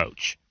head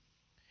coach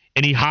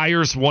and he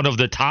hires one of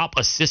the top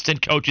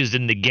assistant coaches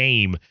in the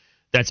game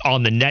that's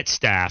on the net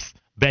staff,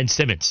 Ben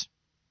Simmons?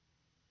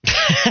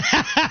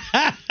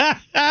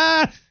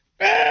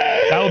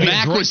 That would be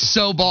Mac was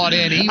so bought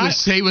in. He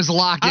was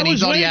locked in. He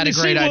thought he had a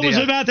great idea. What was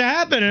about to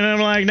happen, and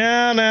I'm like,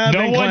 no.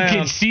 No one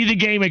can see the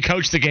game and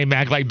coach the game,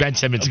 Mac, like Ben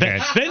Simmons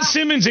can. Ben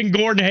Simmons and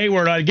Gordon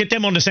Hayward, I'd get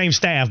them on the same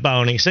staff,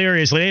 Boney.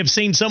 Seriously, they have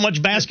seen so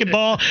much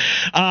basketball.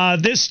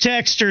 This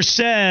texter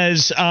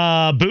says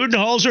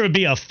Budenholzer would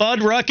be a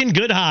fud-rucking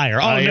good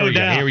hire. Oh, no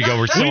doubt. Here we go.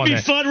 We'd be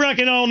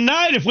fud-rucking all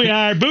night if we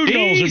hired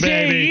Budenholzer,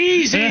 baby.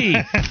 Easy.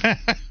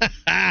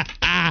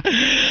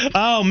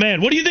 Oh,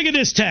 man. What do you think of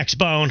this text,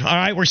 Bone? All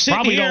right, we're sitting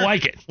probably here. Don't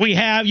like it.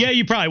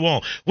 You probably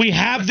won't. We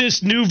have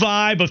this new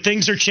vibe of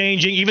things are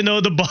changing, even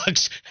though the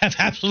Bucks have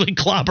absolutely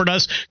clobbered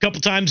us a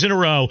couple times in a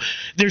row.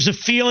 There's a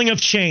feeling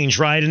of change,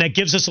 right? And that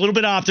gives us a little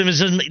bit of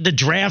optimism. The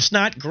draft's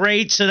not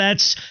great, so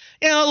that's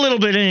a little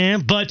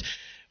bit But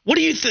what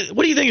do you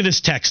think of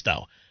this text,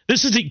 though?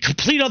 This is the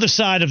complete other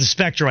side of the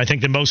spectrum, I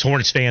think, that most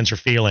Hornets fans are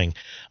feeling.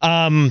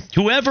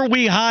 Whoever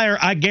we hire,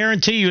 I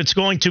guarantee you it's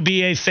going to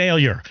be a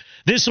failure.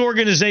 This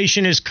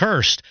organization is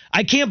cursed.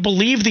 I can't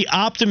believe the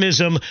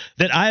optimism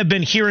that I have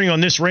been hearing on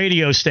this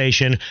radio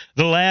station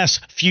the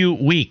last few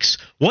weeks.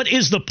 What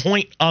is the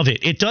point of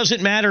it? It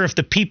doesn't matter if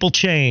the people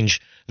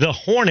change. The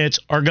Hornets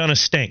are going to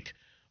stink.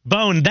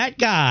 Bone, that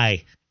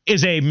guy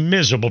is a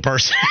miserable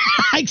person.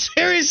 Like,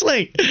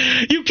 seriously,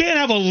 you can't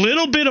have a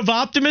little bit of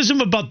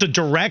optimism about the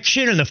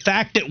direction and the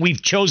fact that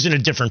we've chosen a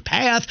different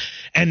path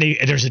and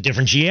there's a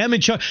different GM in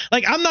charge.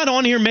 Like, I'm not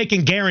on here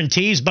making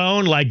guarantees,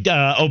 Bone, like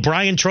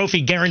O'Brien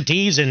Trophy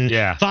guarantees in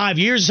 5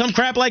 years, some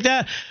crap like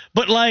that.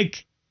 But,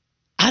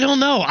 I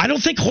don't know. I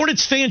don't think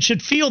Hornets fans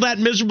should feel that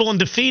miserable and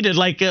defeated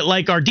like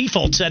our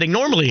default setting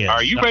normally is.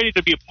 Are you ready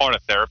to be a part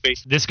of therapy?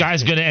 This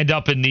guy's going to end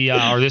up in the,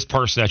 or this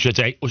person, I should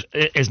say,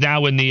 is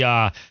now in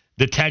the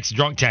text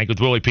drunk tank with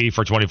Willie P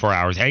for 24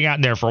 hours. Hang out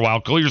in there for a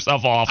while. Cool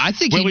yourself off. I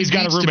think Willie's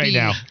got a roommate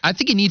now. I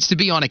think he needs to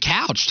be on a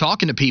couch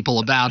talking to people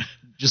about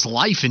just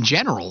life in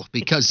general,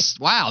 because,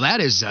 wow,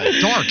 that is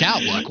a dark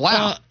outlook.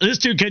 Wow. This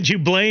dude, can you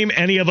blame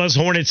any of us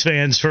Hornets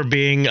fans for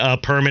being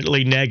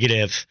permanently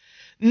negative?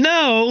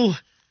 No,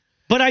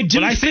 but I do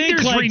think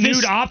there's like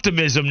renewed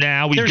optimism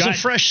now. There's a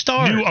fresh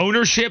start. New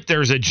ownership.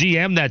 There's a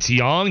GM that's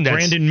young. That's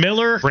Brandon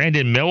Miller.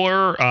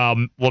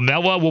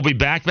 LaMelo will be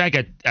back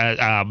at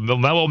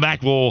LaMelo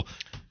Mack will.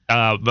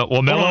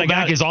 LaMelo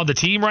Mack is on the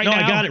team right now.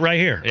 No, I got it right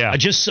here. Yeah.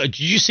 Did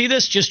you see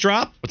this just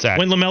drop? What's that?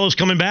 When LaMelo's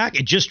coming back,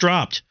 it just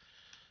dropped.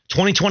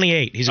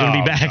 2028. He's going to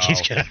be back. No.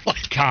 He's gonna,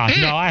 God,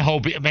 no, I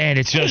hope, man,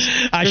 it's just,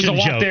 I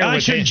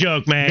shouldn't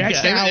joke, man.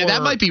 Next hour,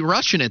 that might be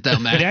rushing it, though,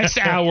 man. The next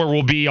hour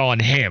will be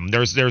on him.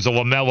 There's a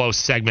LaMelo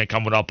segment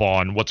coming up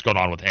on what's going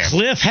on with him.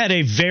 Cliff had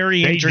a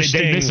very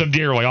interesting. They miss him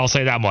dearly, I'll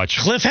say that much.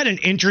 Cliff had an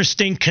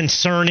interesting,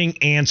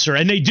 concerning answer,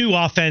 and they do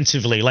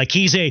offensively. Like,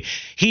 he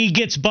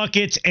gets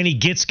buckets and he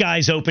gets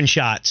guys open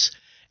shots.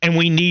 And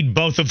we need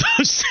both of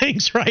those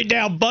things right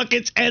now,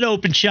 buckets and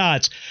open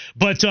shots.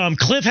 But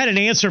Cliff had an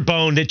answer,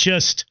 Bone, that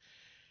just,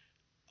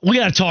 we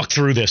got to talk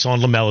through this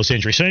on LaMelo's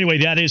injury. So anyway,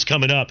 that is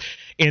coming up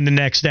in the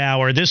next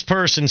hour. This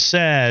person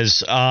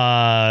says,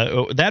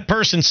 what's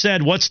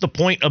the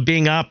point of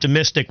being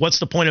optimistic? What's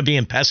the point of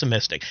being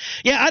pessimistic?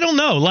 Yeah, I don't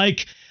know.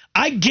 Like,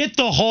 I get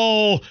the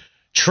whole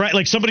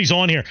like somebody's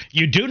on here.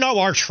 You do know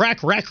our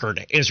track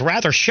record is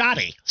rather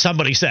shoddy,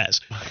 somebody says.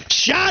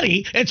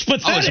 Shoddy? It's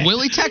pathetic. Oh, is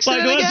Willie texting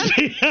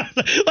again?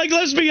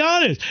 Let's be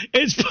honest.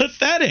 It's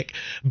pathetic.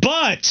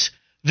 But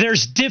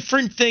there's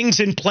different things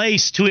in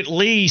place to at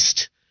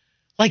least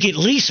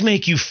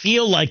make you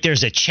feel like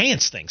there's a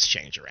chance things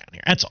change around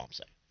here. That's all I'm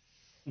saying.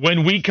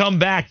 When we come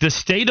back, the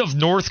state of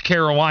North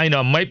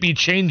Carolina might be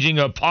changing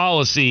a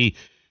policy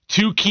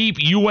to keep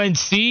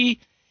UNC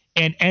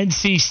and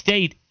NC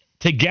State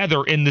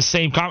together in the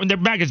same conference. They're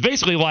back. It's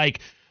basically like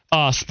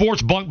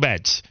sports bunk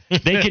beds.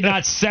 They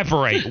cannot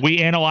separate. We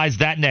analyze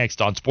that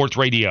next on Sports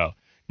Radio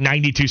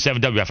 92.7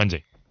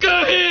 WFNZ.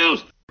 Go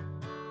Heels!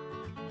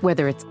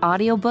 Whether it's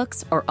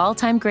audiobooks or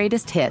all-time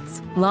greatest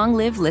hits, long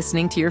live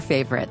listening to your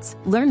favorites.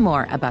 Learn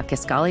more about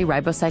Kisqali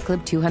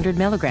Ribociclib 200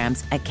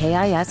 milligrams at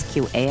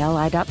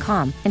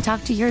KISQALI.com and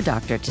talk to your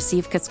doctor to see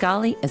if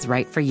Kisqali is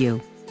right for you.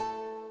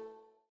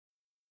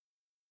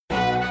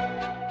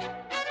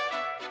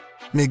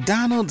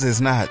 McDonald's is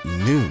not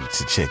new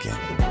to chicken.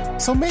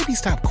 So maybe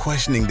stop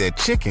questioning their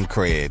chicken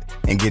cred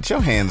and get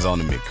your hands on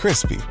the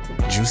McCrispy.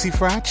 Juicy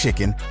fried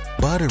chicken,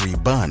 buttery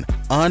bun,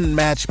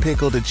 unmatched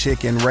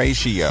pickle-to-chicken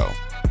ratio.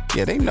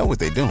 Yeah, they know what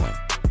they're doing.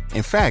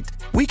 In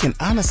fact, we can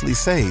honestly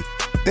say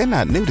they're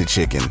not new to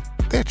chicken.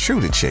 They're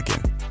true to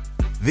chicken.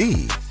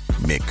 The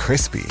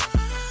McCrispy.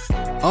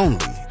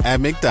 Only at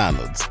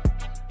McDonald's.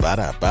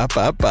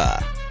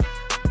 Ba-da-ba-ba-ba.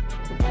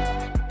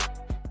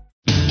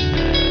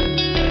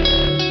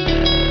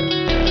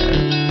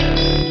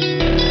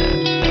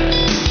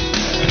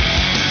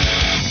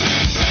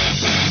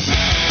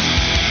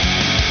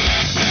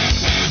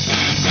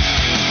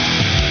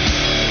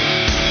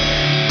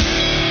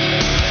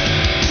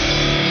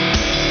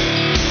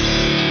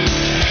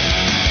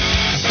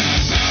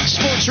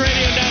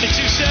 Radio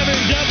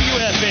 92.7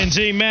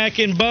 WFNZ, Mac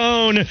and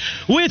Bone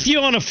with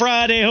you on a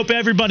Friday. Hope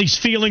everybody's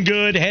feeling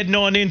good heading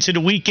on into the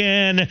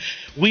weekend.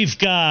 We've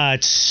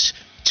got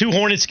 2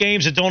 Hornets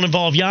games that don't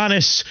involve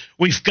Giannis.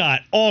 We've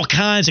got all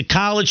kinds of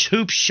college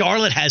hoops.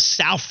 Charlotte has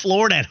South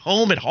Florida at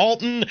home at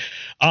Halton.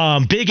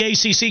 Big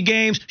ACC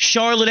games.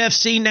 Charlotte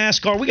FC,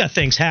 NASCAR. We got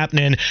things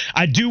happening.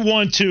 I do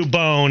want to,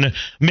 Bone,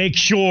 make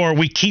sure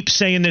we keep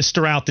saying this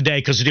throughout the day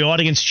because the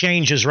audience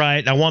changes, right?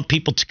 And I want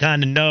people to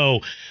kind of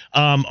know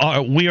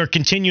we are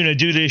continuing to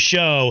do this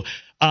show.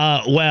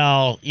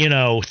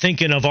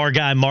 Thinking of our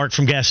guy Mark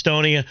from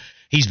Gastonia.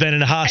 He's been in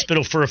the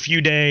hospital for a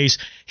few days.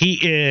 He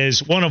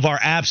is one of our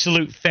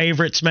absolute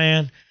favorites,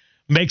 man.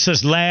 Makes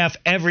us laugh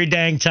every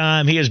dang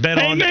time. He has been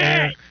on the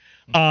air.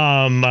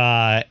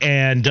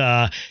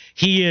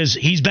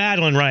 He's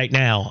battling right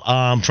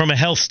now from a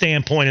health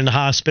standpoint in the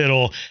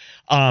hospital.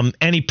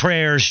 Any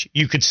prayers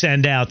you could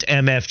send out to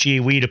MFG,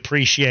 we'd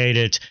appreciate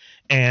it.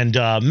 And,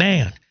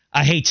 man,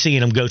 I hate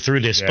seeing him go through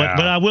this. Yeah.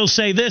 But I will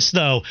say this,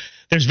 though.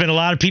 There's been a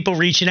lot of people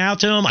reaching out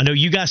to him. I know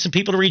you got some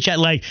people to reach out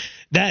like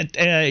that.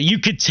 You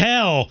could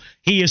tell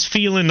he is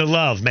feeling the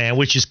love, man,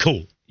 which is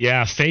cool.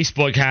 Yeah,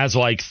 Facebook has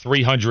like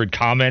 300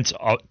 comments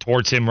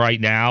towards him right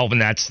now,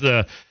 and that's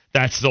the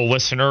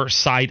listener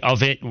side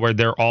of it where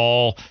they're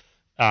all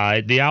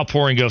the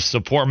outpouring of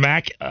support.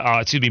 Mark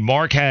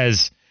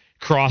has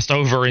crossed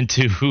over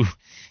into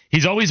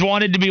he's always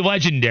wanted to be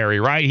legendary,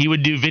 right? He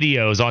would do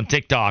videos on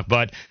TikTok,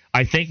 but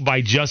I think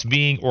by just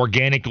being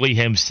organically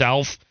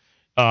himself,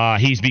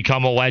 he's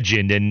become a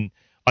legend, and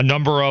a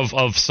number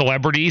of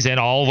celebrities and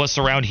all of us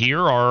around here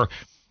are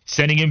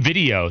sending him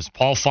videos.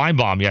 Paul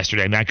Feinbaum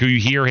yesterday, Mac, who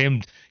you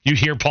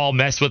hear Paul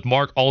mess with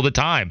Mark all the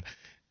time,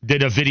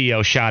 did a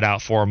video shout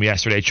out for him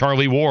yesterday.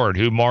 Charlie Ward,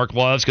 who Mark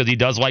loves because he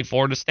does like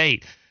Florida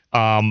State.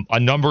 A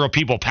number of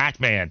people,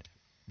 Pac-Man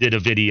did a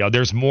video.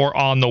 There's more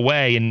on the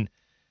way, and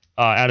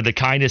out of the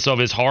kindness of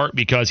his heart,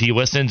 because he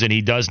listens and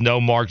he does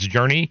know Mark's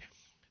journey,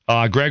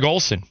 Greg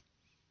Olson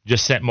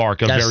just sent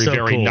Mark a That's very, so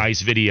very cool.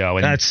 nice video.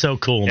 And That's so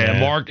cool, man.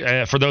 Mark,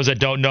 for those that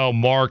don't know,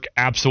 Mark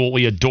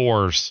absolutely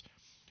adores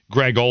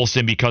Greg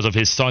Olsen because of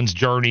his son's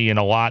journey and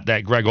a lot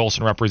that Greg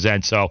Olsen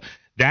represents. So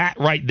that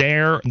right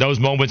there, those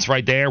moments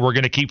right there, we're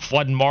going to keep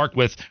flooding Mark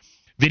with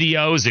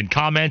videos and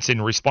comments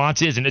and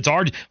responses. And it's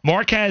hard.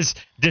 Mark has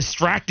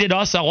distracted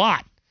us a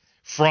lot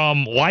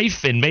from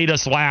life and made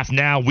us laugh.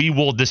 Now we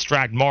will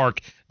distract Mark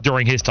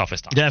during his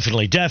toughest time.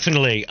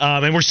 Definitely.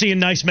 And we're seeing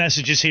nice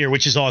messages here,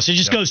 which is awesome. It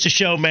just goes to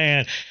show,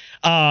 man,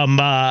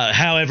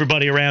 how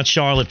everybody around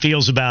Charlotte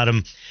feels about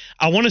him.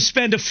 I want to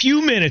spend a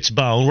few minutes,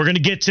 Bone. We're going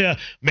to get to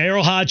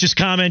Merrill Hodges'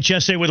 comment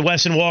yesterday with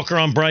Wesson Walker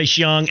on Bryce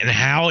Young and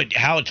how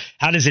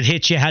does it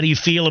hit you? How do you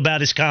feel about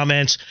his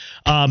comments?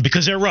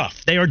 Because they're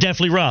rough. They are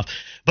definitely rough.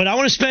 But I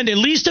want to spend at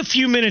least a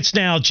few minutes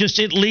now, just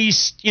at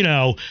least,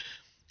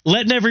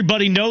 letting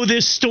everybody know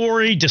this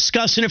story,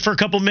 discussing it for a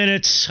couple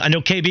minutes. I know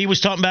KB was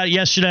talking about it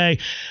yesterday,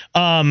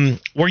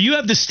 where you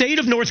have the state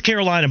of North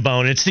Carolina,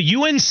 Bone. It's the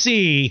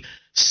UNC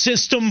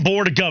System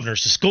Board of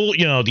Governors, the school,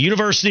 the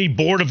University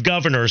Board of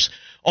Governors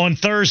on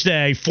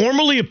Thursday,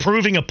 formally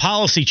approving a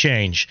policy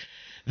change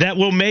that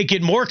will make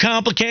it more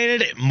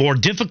complicated, more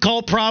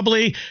difficult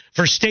probably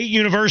for state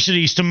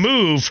universities to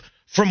move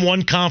from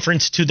one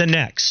conference to the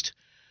next.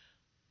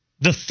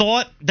 The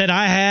thought that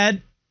I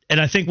had,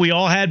 and I think we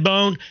all had,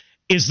 Bone,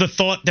 is the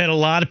thought that a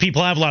lot of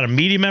people have, a lot of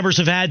media members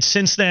have had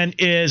since then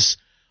is,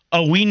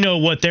 we know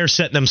what they're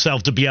setting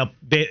themselves to be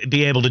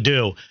able to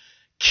do.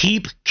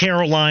 Keep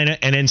Carolina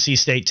and NC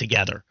State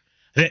together.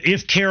 That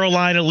if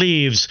Carolina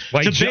leaves,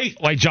 like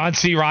John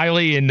C.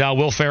 Riley and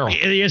Will Ferrell.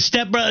 Your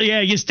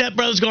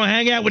stepbrother's going to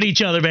hang out with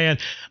each other, man.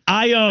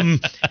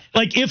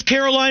 Like if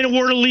Carolina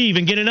were to leave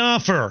and get an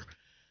offer,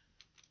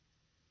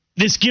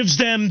 this gives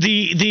them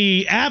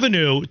the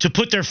avenue to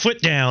put their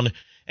foot down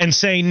and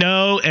say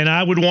no, and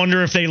I would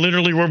wonder if they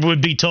literally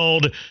would be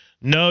told,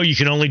 no, you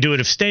can only do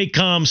it if state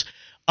comes,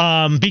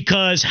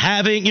 because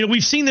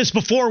we've seen this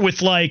before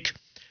with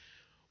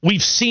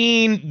we've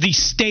seen the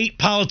state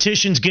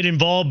politicians get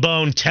involved,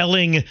 Bone,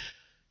 telling,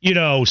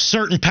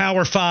 certain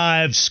Power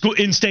 5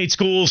 in-state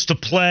schools to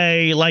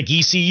play like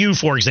ECU,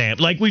 for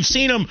example. Like we've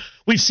seen them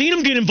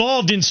get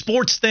involved in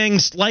sports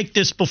things like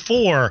this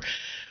before.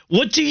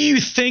 What do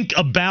you think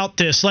about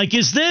this? Like,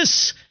 is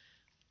this...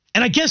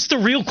 And I guess the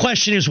real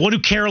question is, what do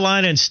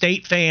Carolina and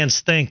state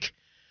fans think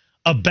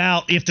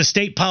about if the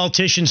state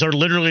politicians are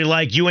literally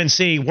like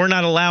UNC, we're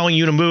not allowing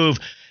you to move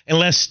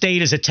unless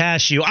state is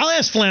attached to you? I'll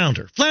ask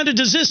Flounder. Flounder,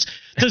 does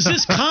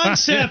this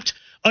concept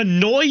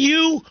annoy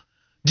you?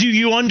 Do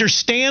you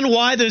understand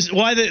why the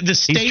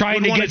state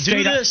would want to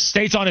do this?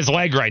 State's on his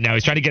leg right now.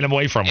 He's trying to get him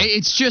away from him.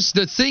 It's just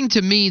the thing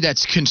to me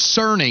that's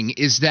concerning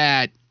is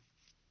that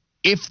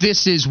if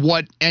this is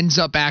what ends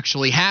up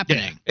actually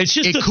happening, it's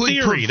just a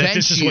theory that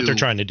this is what they're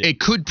trying to do. It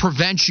could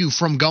prevent you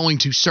from going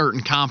to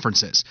certain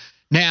conferences.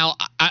 Now,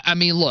 I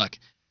mean, look,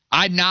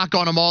 I knock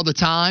on them all the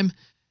time.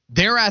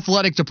 Their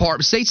athletic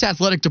department, state's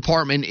athletic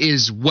department,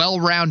 is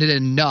well-rounded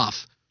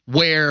enough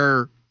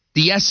where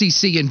the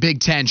SEC and Big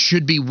Ten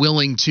should be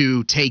willing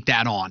to take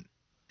that on.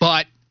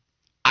 But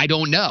I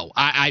don't know.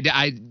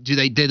 Do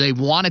they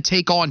want to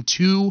take on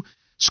two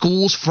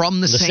schools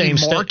from the same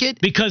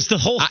market? Because the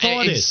whole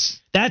thought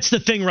that's the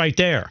thing right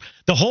there.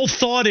 The whole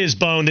thought is,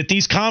 Bone, that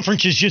these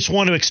conferences just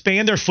want to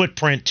expand their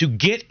footprint to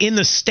get in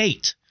the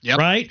state,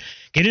 right?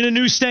 Get in a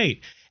new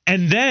state.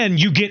 And then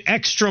you get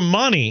extra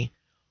money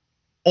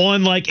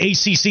on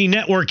ACC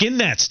network in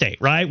that state,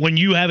 right? When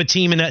you have a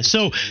team in that.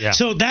 So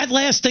that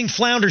last thing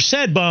Flounder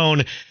said,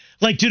 Bone,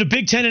 do the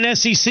Big Ten and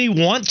SEC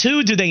want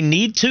to? Do they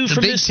need to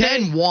from this state? The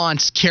Big Ten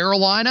wants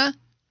Carolina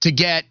to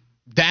get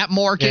that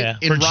market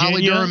in Virginia.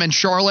 Raleigh, Durham, and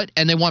Charlotte,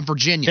 and they want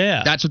Virginia.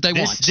 Yeah. That's what they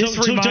want. This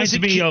reminds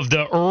me of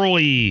the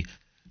early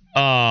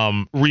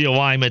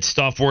realignment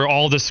stuff where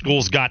all the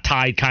schools got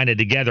tied kind of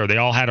together. They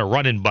all had a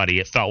running buddy.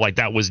 It felt like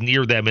that was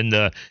near them in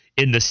the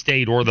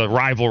state or the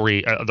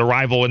rivalry, the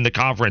rival in the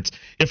conference.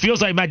 It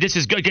feels like, Matt, this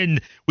is good.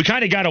 And we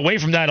kind of got away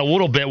from that a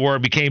little bit where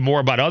it became more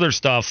about other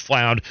stuff,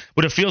 Flound.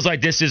 But it feels like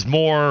this is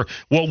more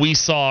what we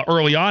saw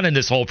early on in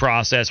this whole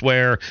process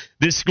where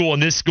this school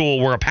and this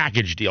school were a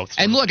package deal.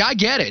 And look, I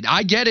get it.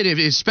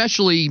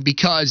 Especially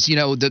because,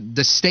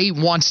 the state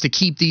wants to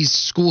keep these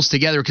schools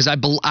together because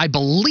I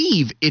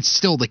believe it's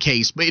still the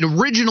case. But it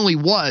originally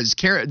was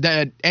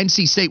that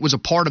NC State was a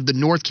part of the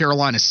North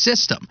Carolina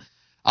system.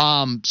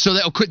 So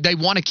they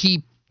want to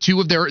keep two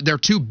of their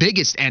two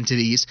biggest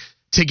entities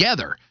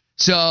together.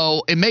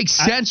 So it makes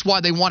sense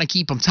why they want to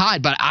keep them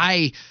tied. But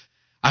I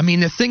mean,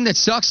 the thing that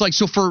sucks,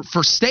 so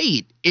for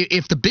state,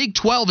 if the Big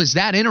 12 is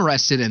that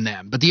interested in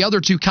them, but the other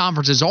two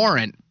conferences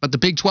aren't, but the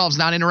Big 12's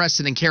not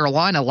interested in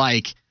Carolina,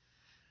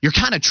 you're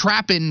kind of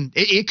trapping.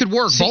 It could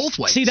work both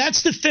ways. See,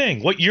 that's the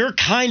thing. What you're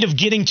kind of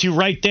getting to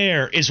right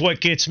there is what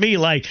gets me.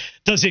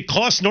 Does it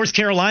cost North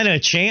Carolina a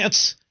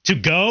chance to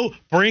go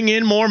bring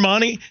in more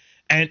money?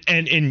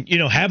 And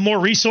have more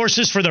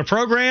resources for their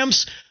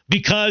programs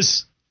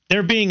because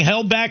they're being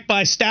held back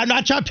by staff.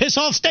 Not trying to piss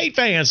off state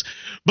fans,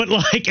 but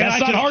that's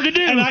not hard to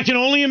do. And I can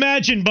only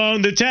imagine,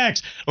 Bone, the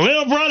text,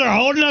 little brother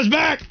holding us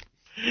back.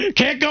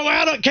 Can't go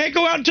out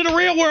into the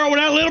real world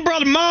without little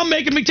brother. Mom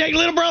making me take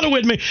little brother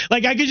with me.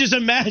 Like, I could just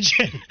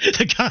imagine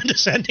the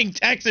condescending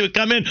text that would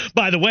come in.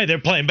 By the way, they're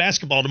playing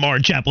basketball tomorrow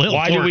in Chapel Hill.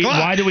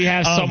 Why do we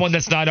have someone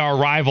that's not our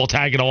rival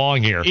tagging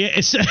along here? Yeah,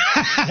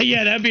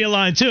 yeah, that'd be a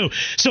line too.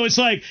 So it's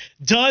like,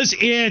 do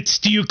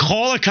you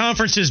call a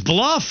conference's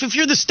bluff if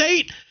you're the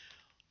state?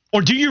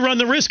 Or do you run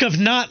the risk of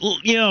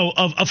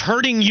of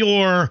hurting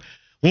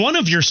one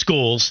of your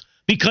schools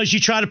because you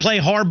try to play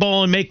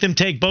hardball and make them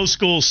take both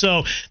schools?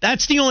 So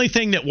that's the only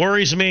thing that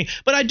worries me.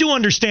 But I do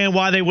understand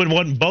why they would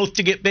want both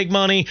to get big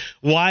money,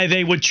 why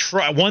they would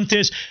want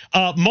this.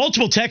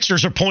 Multiple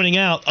texters are pointing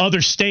out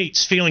other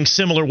states feeling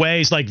similar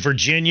ways, like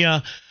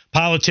Virginia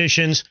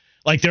politicians.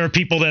 Like, there are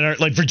people that are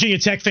like Virginia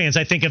Tech fans,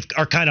 I think,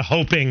 are kind of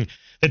hoping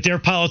that their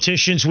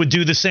politicians would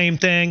do the same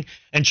thing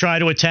and try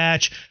to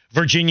attach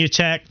Virginia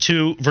Tech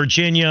to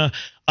Virginia.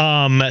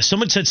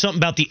 Someone said something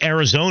about the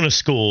Arizona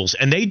schools,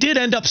 and they did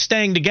end up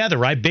staying together,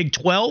 right? Big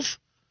 12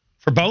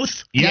 for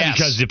both? Yeah,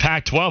 because the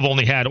Pac-12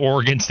 only had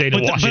Oregon State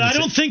and Washington. But I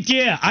don't think,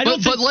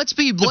 But let's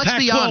be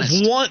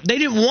honest. They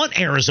didn't want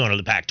Arizona,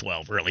 the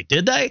Pac-12, really,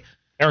 did they?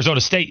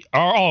 Arizona State.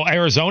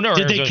 Arizona?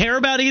 Did they care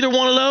about either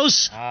one of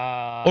those?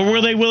 Or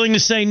were they willing to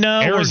say no?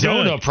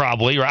 Arizona,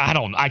 probably. Or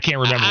I can't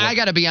remember. I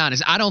got to be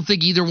honest. I don't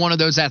think either one of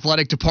those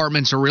athletic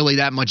departments are really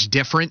that much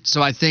different.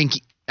 So I think,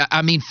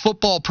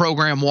 football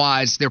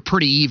program-wise, they're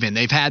pretty even.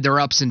 They've had their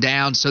ups and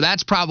downs. So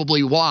that's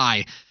probably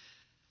why.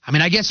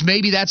 I guess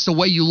maybe that's the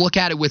way you look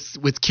at it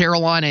with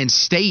Carolina and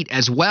State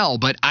as well.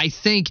 But I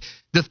think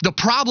the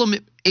problem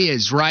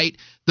is, right,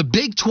 the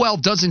Big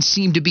 12 doesn't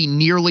seem to be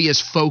nearly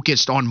as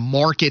focused on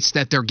markets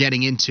that they're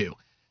getting into.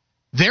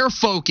 Their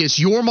focus,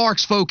 your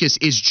Mark's focus,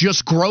 is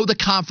just grow the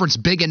conference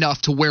big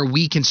enough to where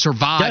we can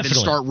survive and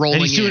start rolling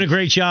in. And he's doing a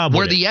great job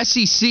Where with the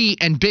SEC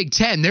and Big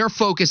Ten, their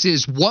focus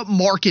is what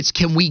markets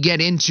can we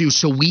get into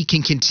so we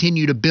can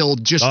continue to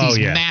build just these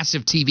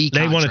massive TV contracts.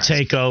 They want to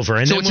take over.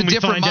 And so then it's a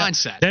different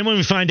mindset. Then when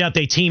we find out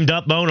they teamed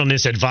up, Bone, on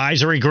this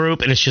advisory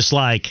group, and it's just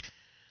like,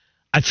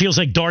 it feels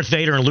like Darth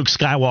Vader and Luke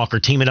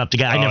Skywalker teaming up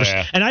together.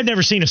 And I've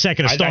never seen a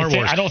second of Star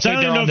Wars. I don't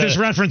even know if this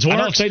reference works.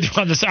 I don't think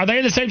they're on are they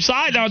on the same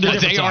side? No,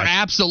 they are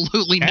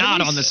absolutely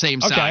not on the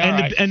same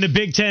side. And the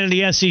Big Ten and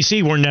the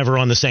SEC were never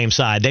on the same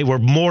side. They were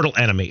mortal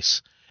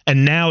enemies.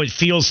 And now it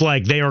feels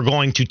like they are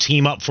going to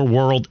team up for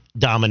world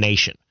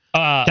domination.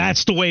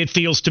 That's the way it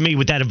feels to me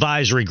with that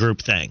advisory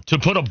group thing. To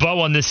put a bow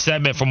on this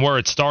segment from where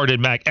it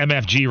started, Mac,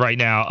 MFG right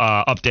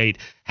now, update,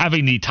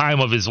 having the time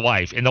of his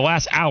life. In the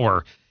last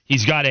hour,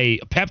 he's got a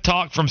pep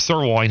talk from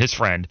Sirloin, his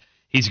friend.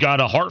 He's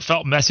got a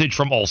heartfelt message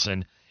from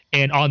Olsen.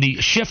 And on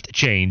the shift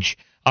change,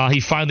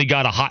 he finally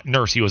got a hot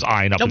nurse he was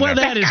eyeing up. Well,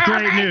 that is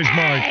great news,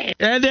 Mark.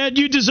 And then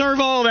you deserve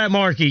all that,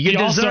 Marky. He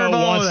also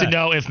wants to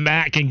know if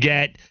Matt can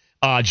get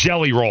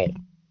Jelly Roll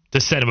to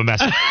send him a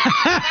message.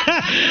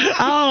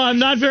 I'm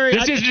not very...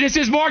 This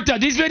is Mark.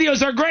 These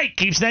videos are great.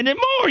 Keep sending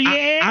more,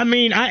 yeah.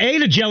 I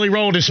ate a Jelly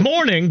Roll this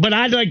morning, but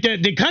I'd like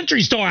the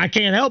country store I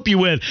can't help you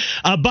with.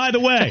 By the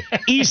way,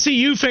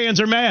 ECU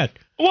fans are mad.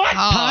 What?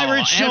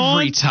 Pirates,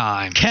 Sean, every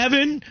time.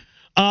 Kevin,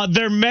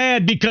 they're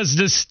mad because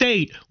the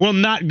state will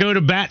not go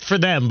to bat for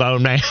them,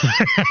 Bone Man.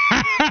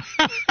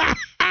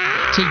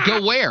 To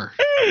go where?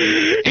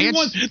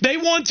 They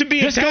want to be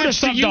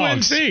attached to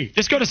UNC.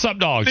 Just go to Sup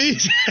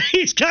Dogs.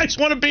 These guys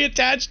want to be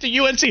attached to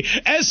UNC.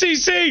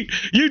 SEC,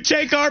 you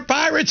take our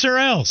Pirates or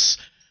else.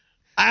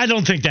 I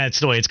don't think that's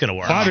the way it's going to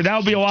work. Father, that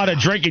would be a lot of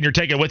drinking you're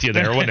taking with you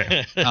there, wouldn't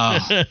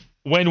it?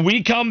 When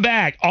we come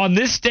back on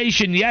this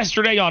station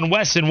yesterday on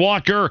Wes and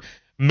Walker,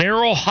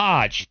 Merrill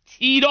Hodge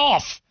teed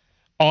off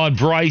on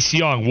Bryce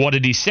Young. What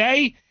did he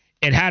say,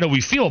 and how do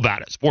we feel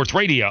about it? Sports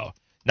Radio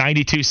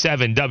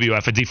 92.7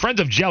 WFNZ. Friends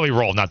of Jelly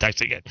Roll, not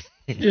texting it.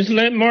 Just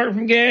let Mark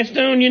from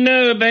Gaston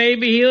know,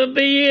 baby. He'll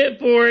be it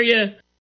for you.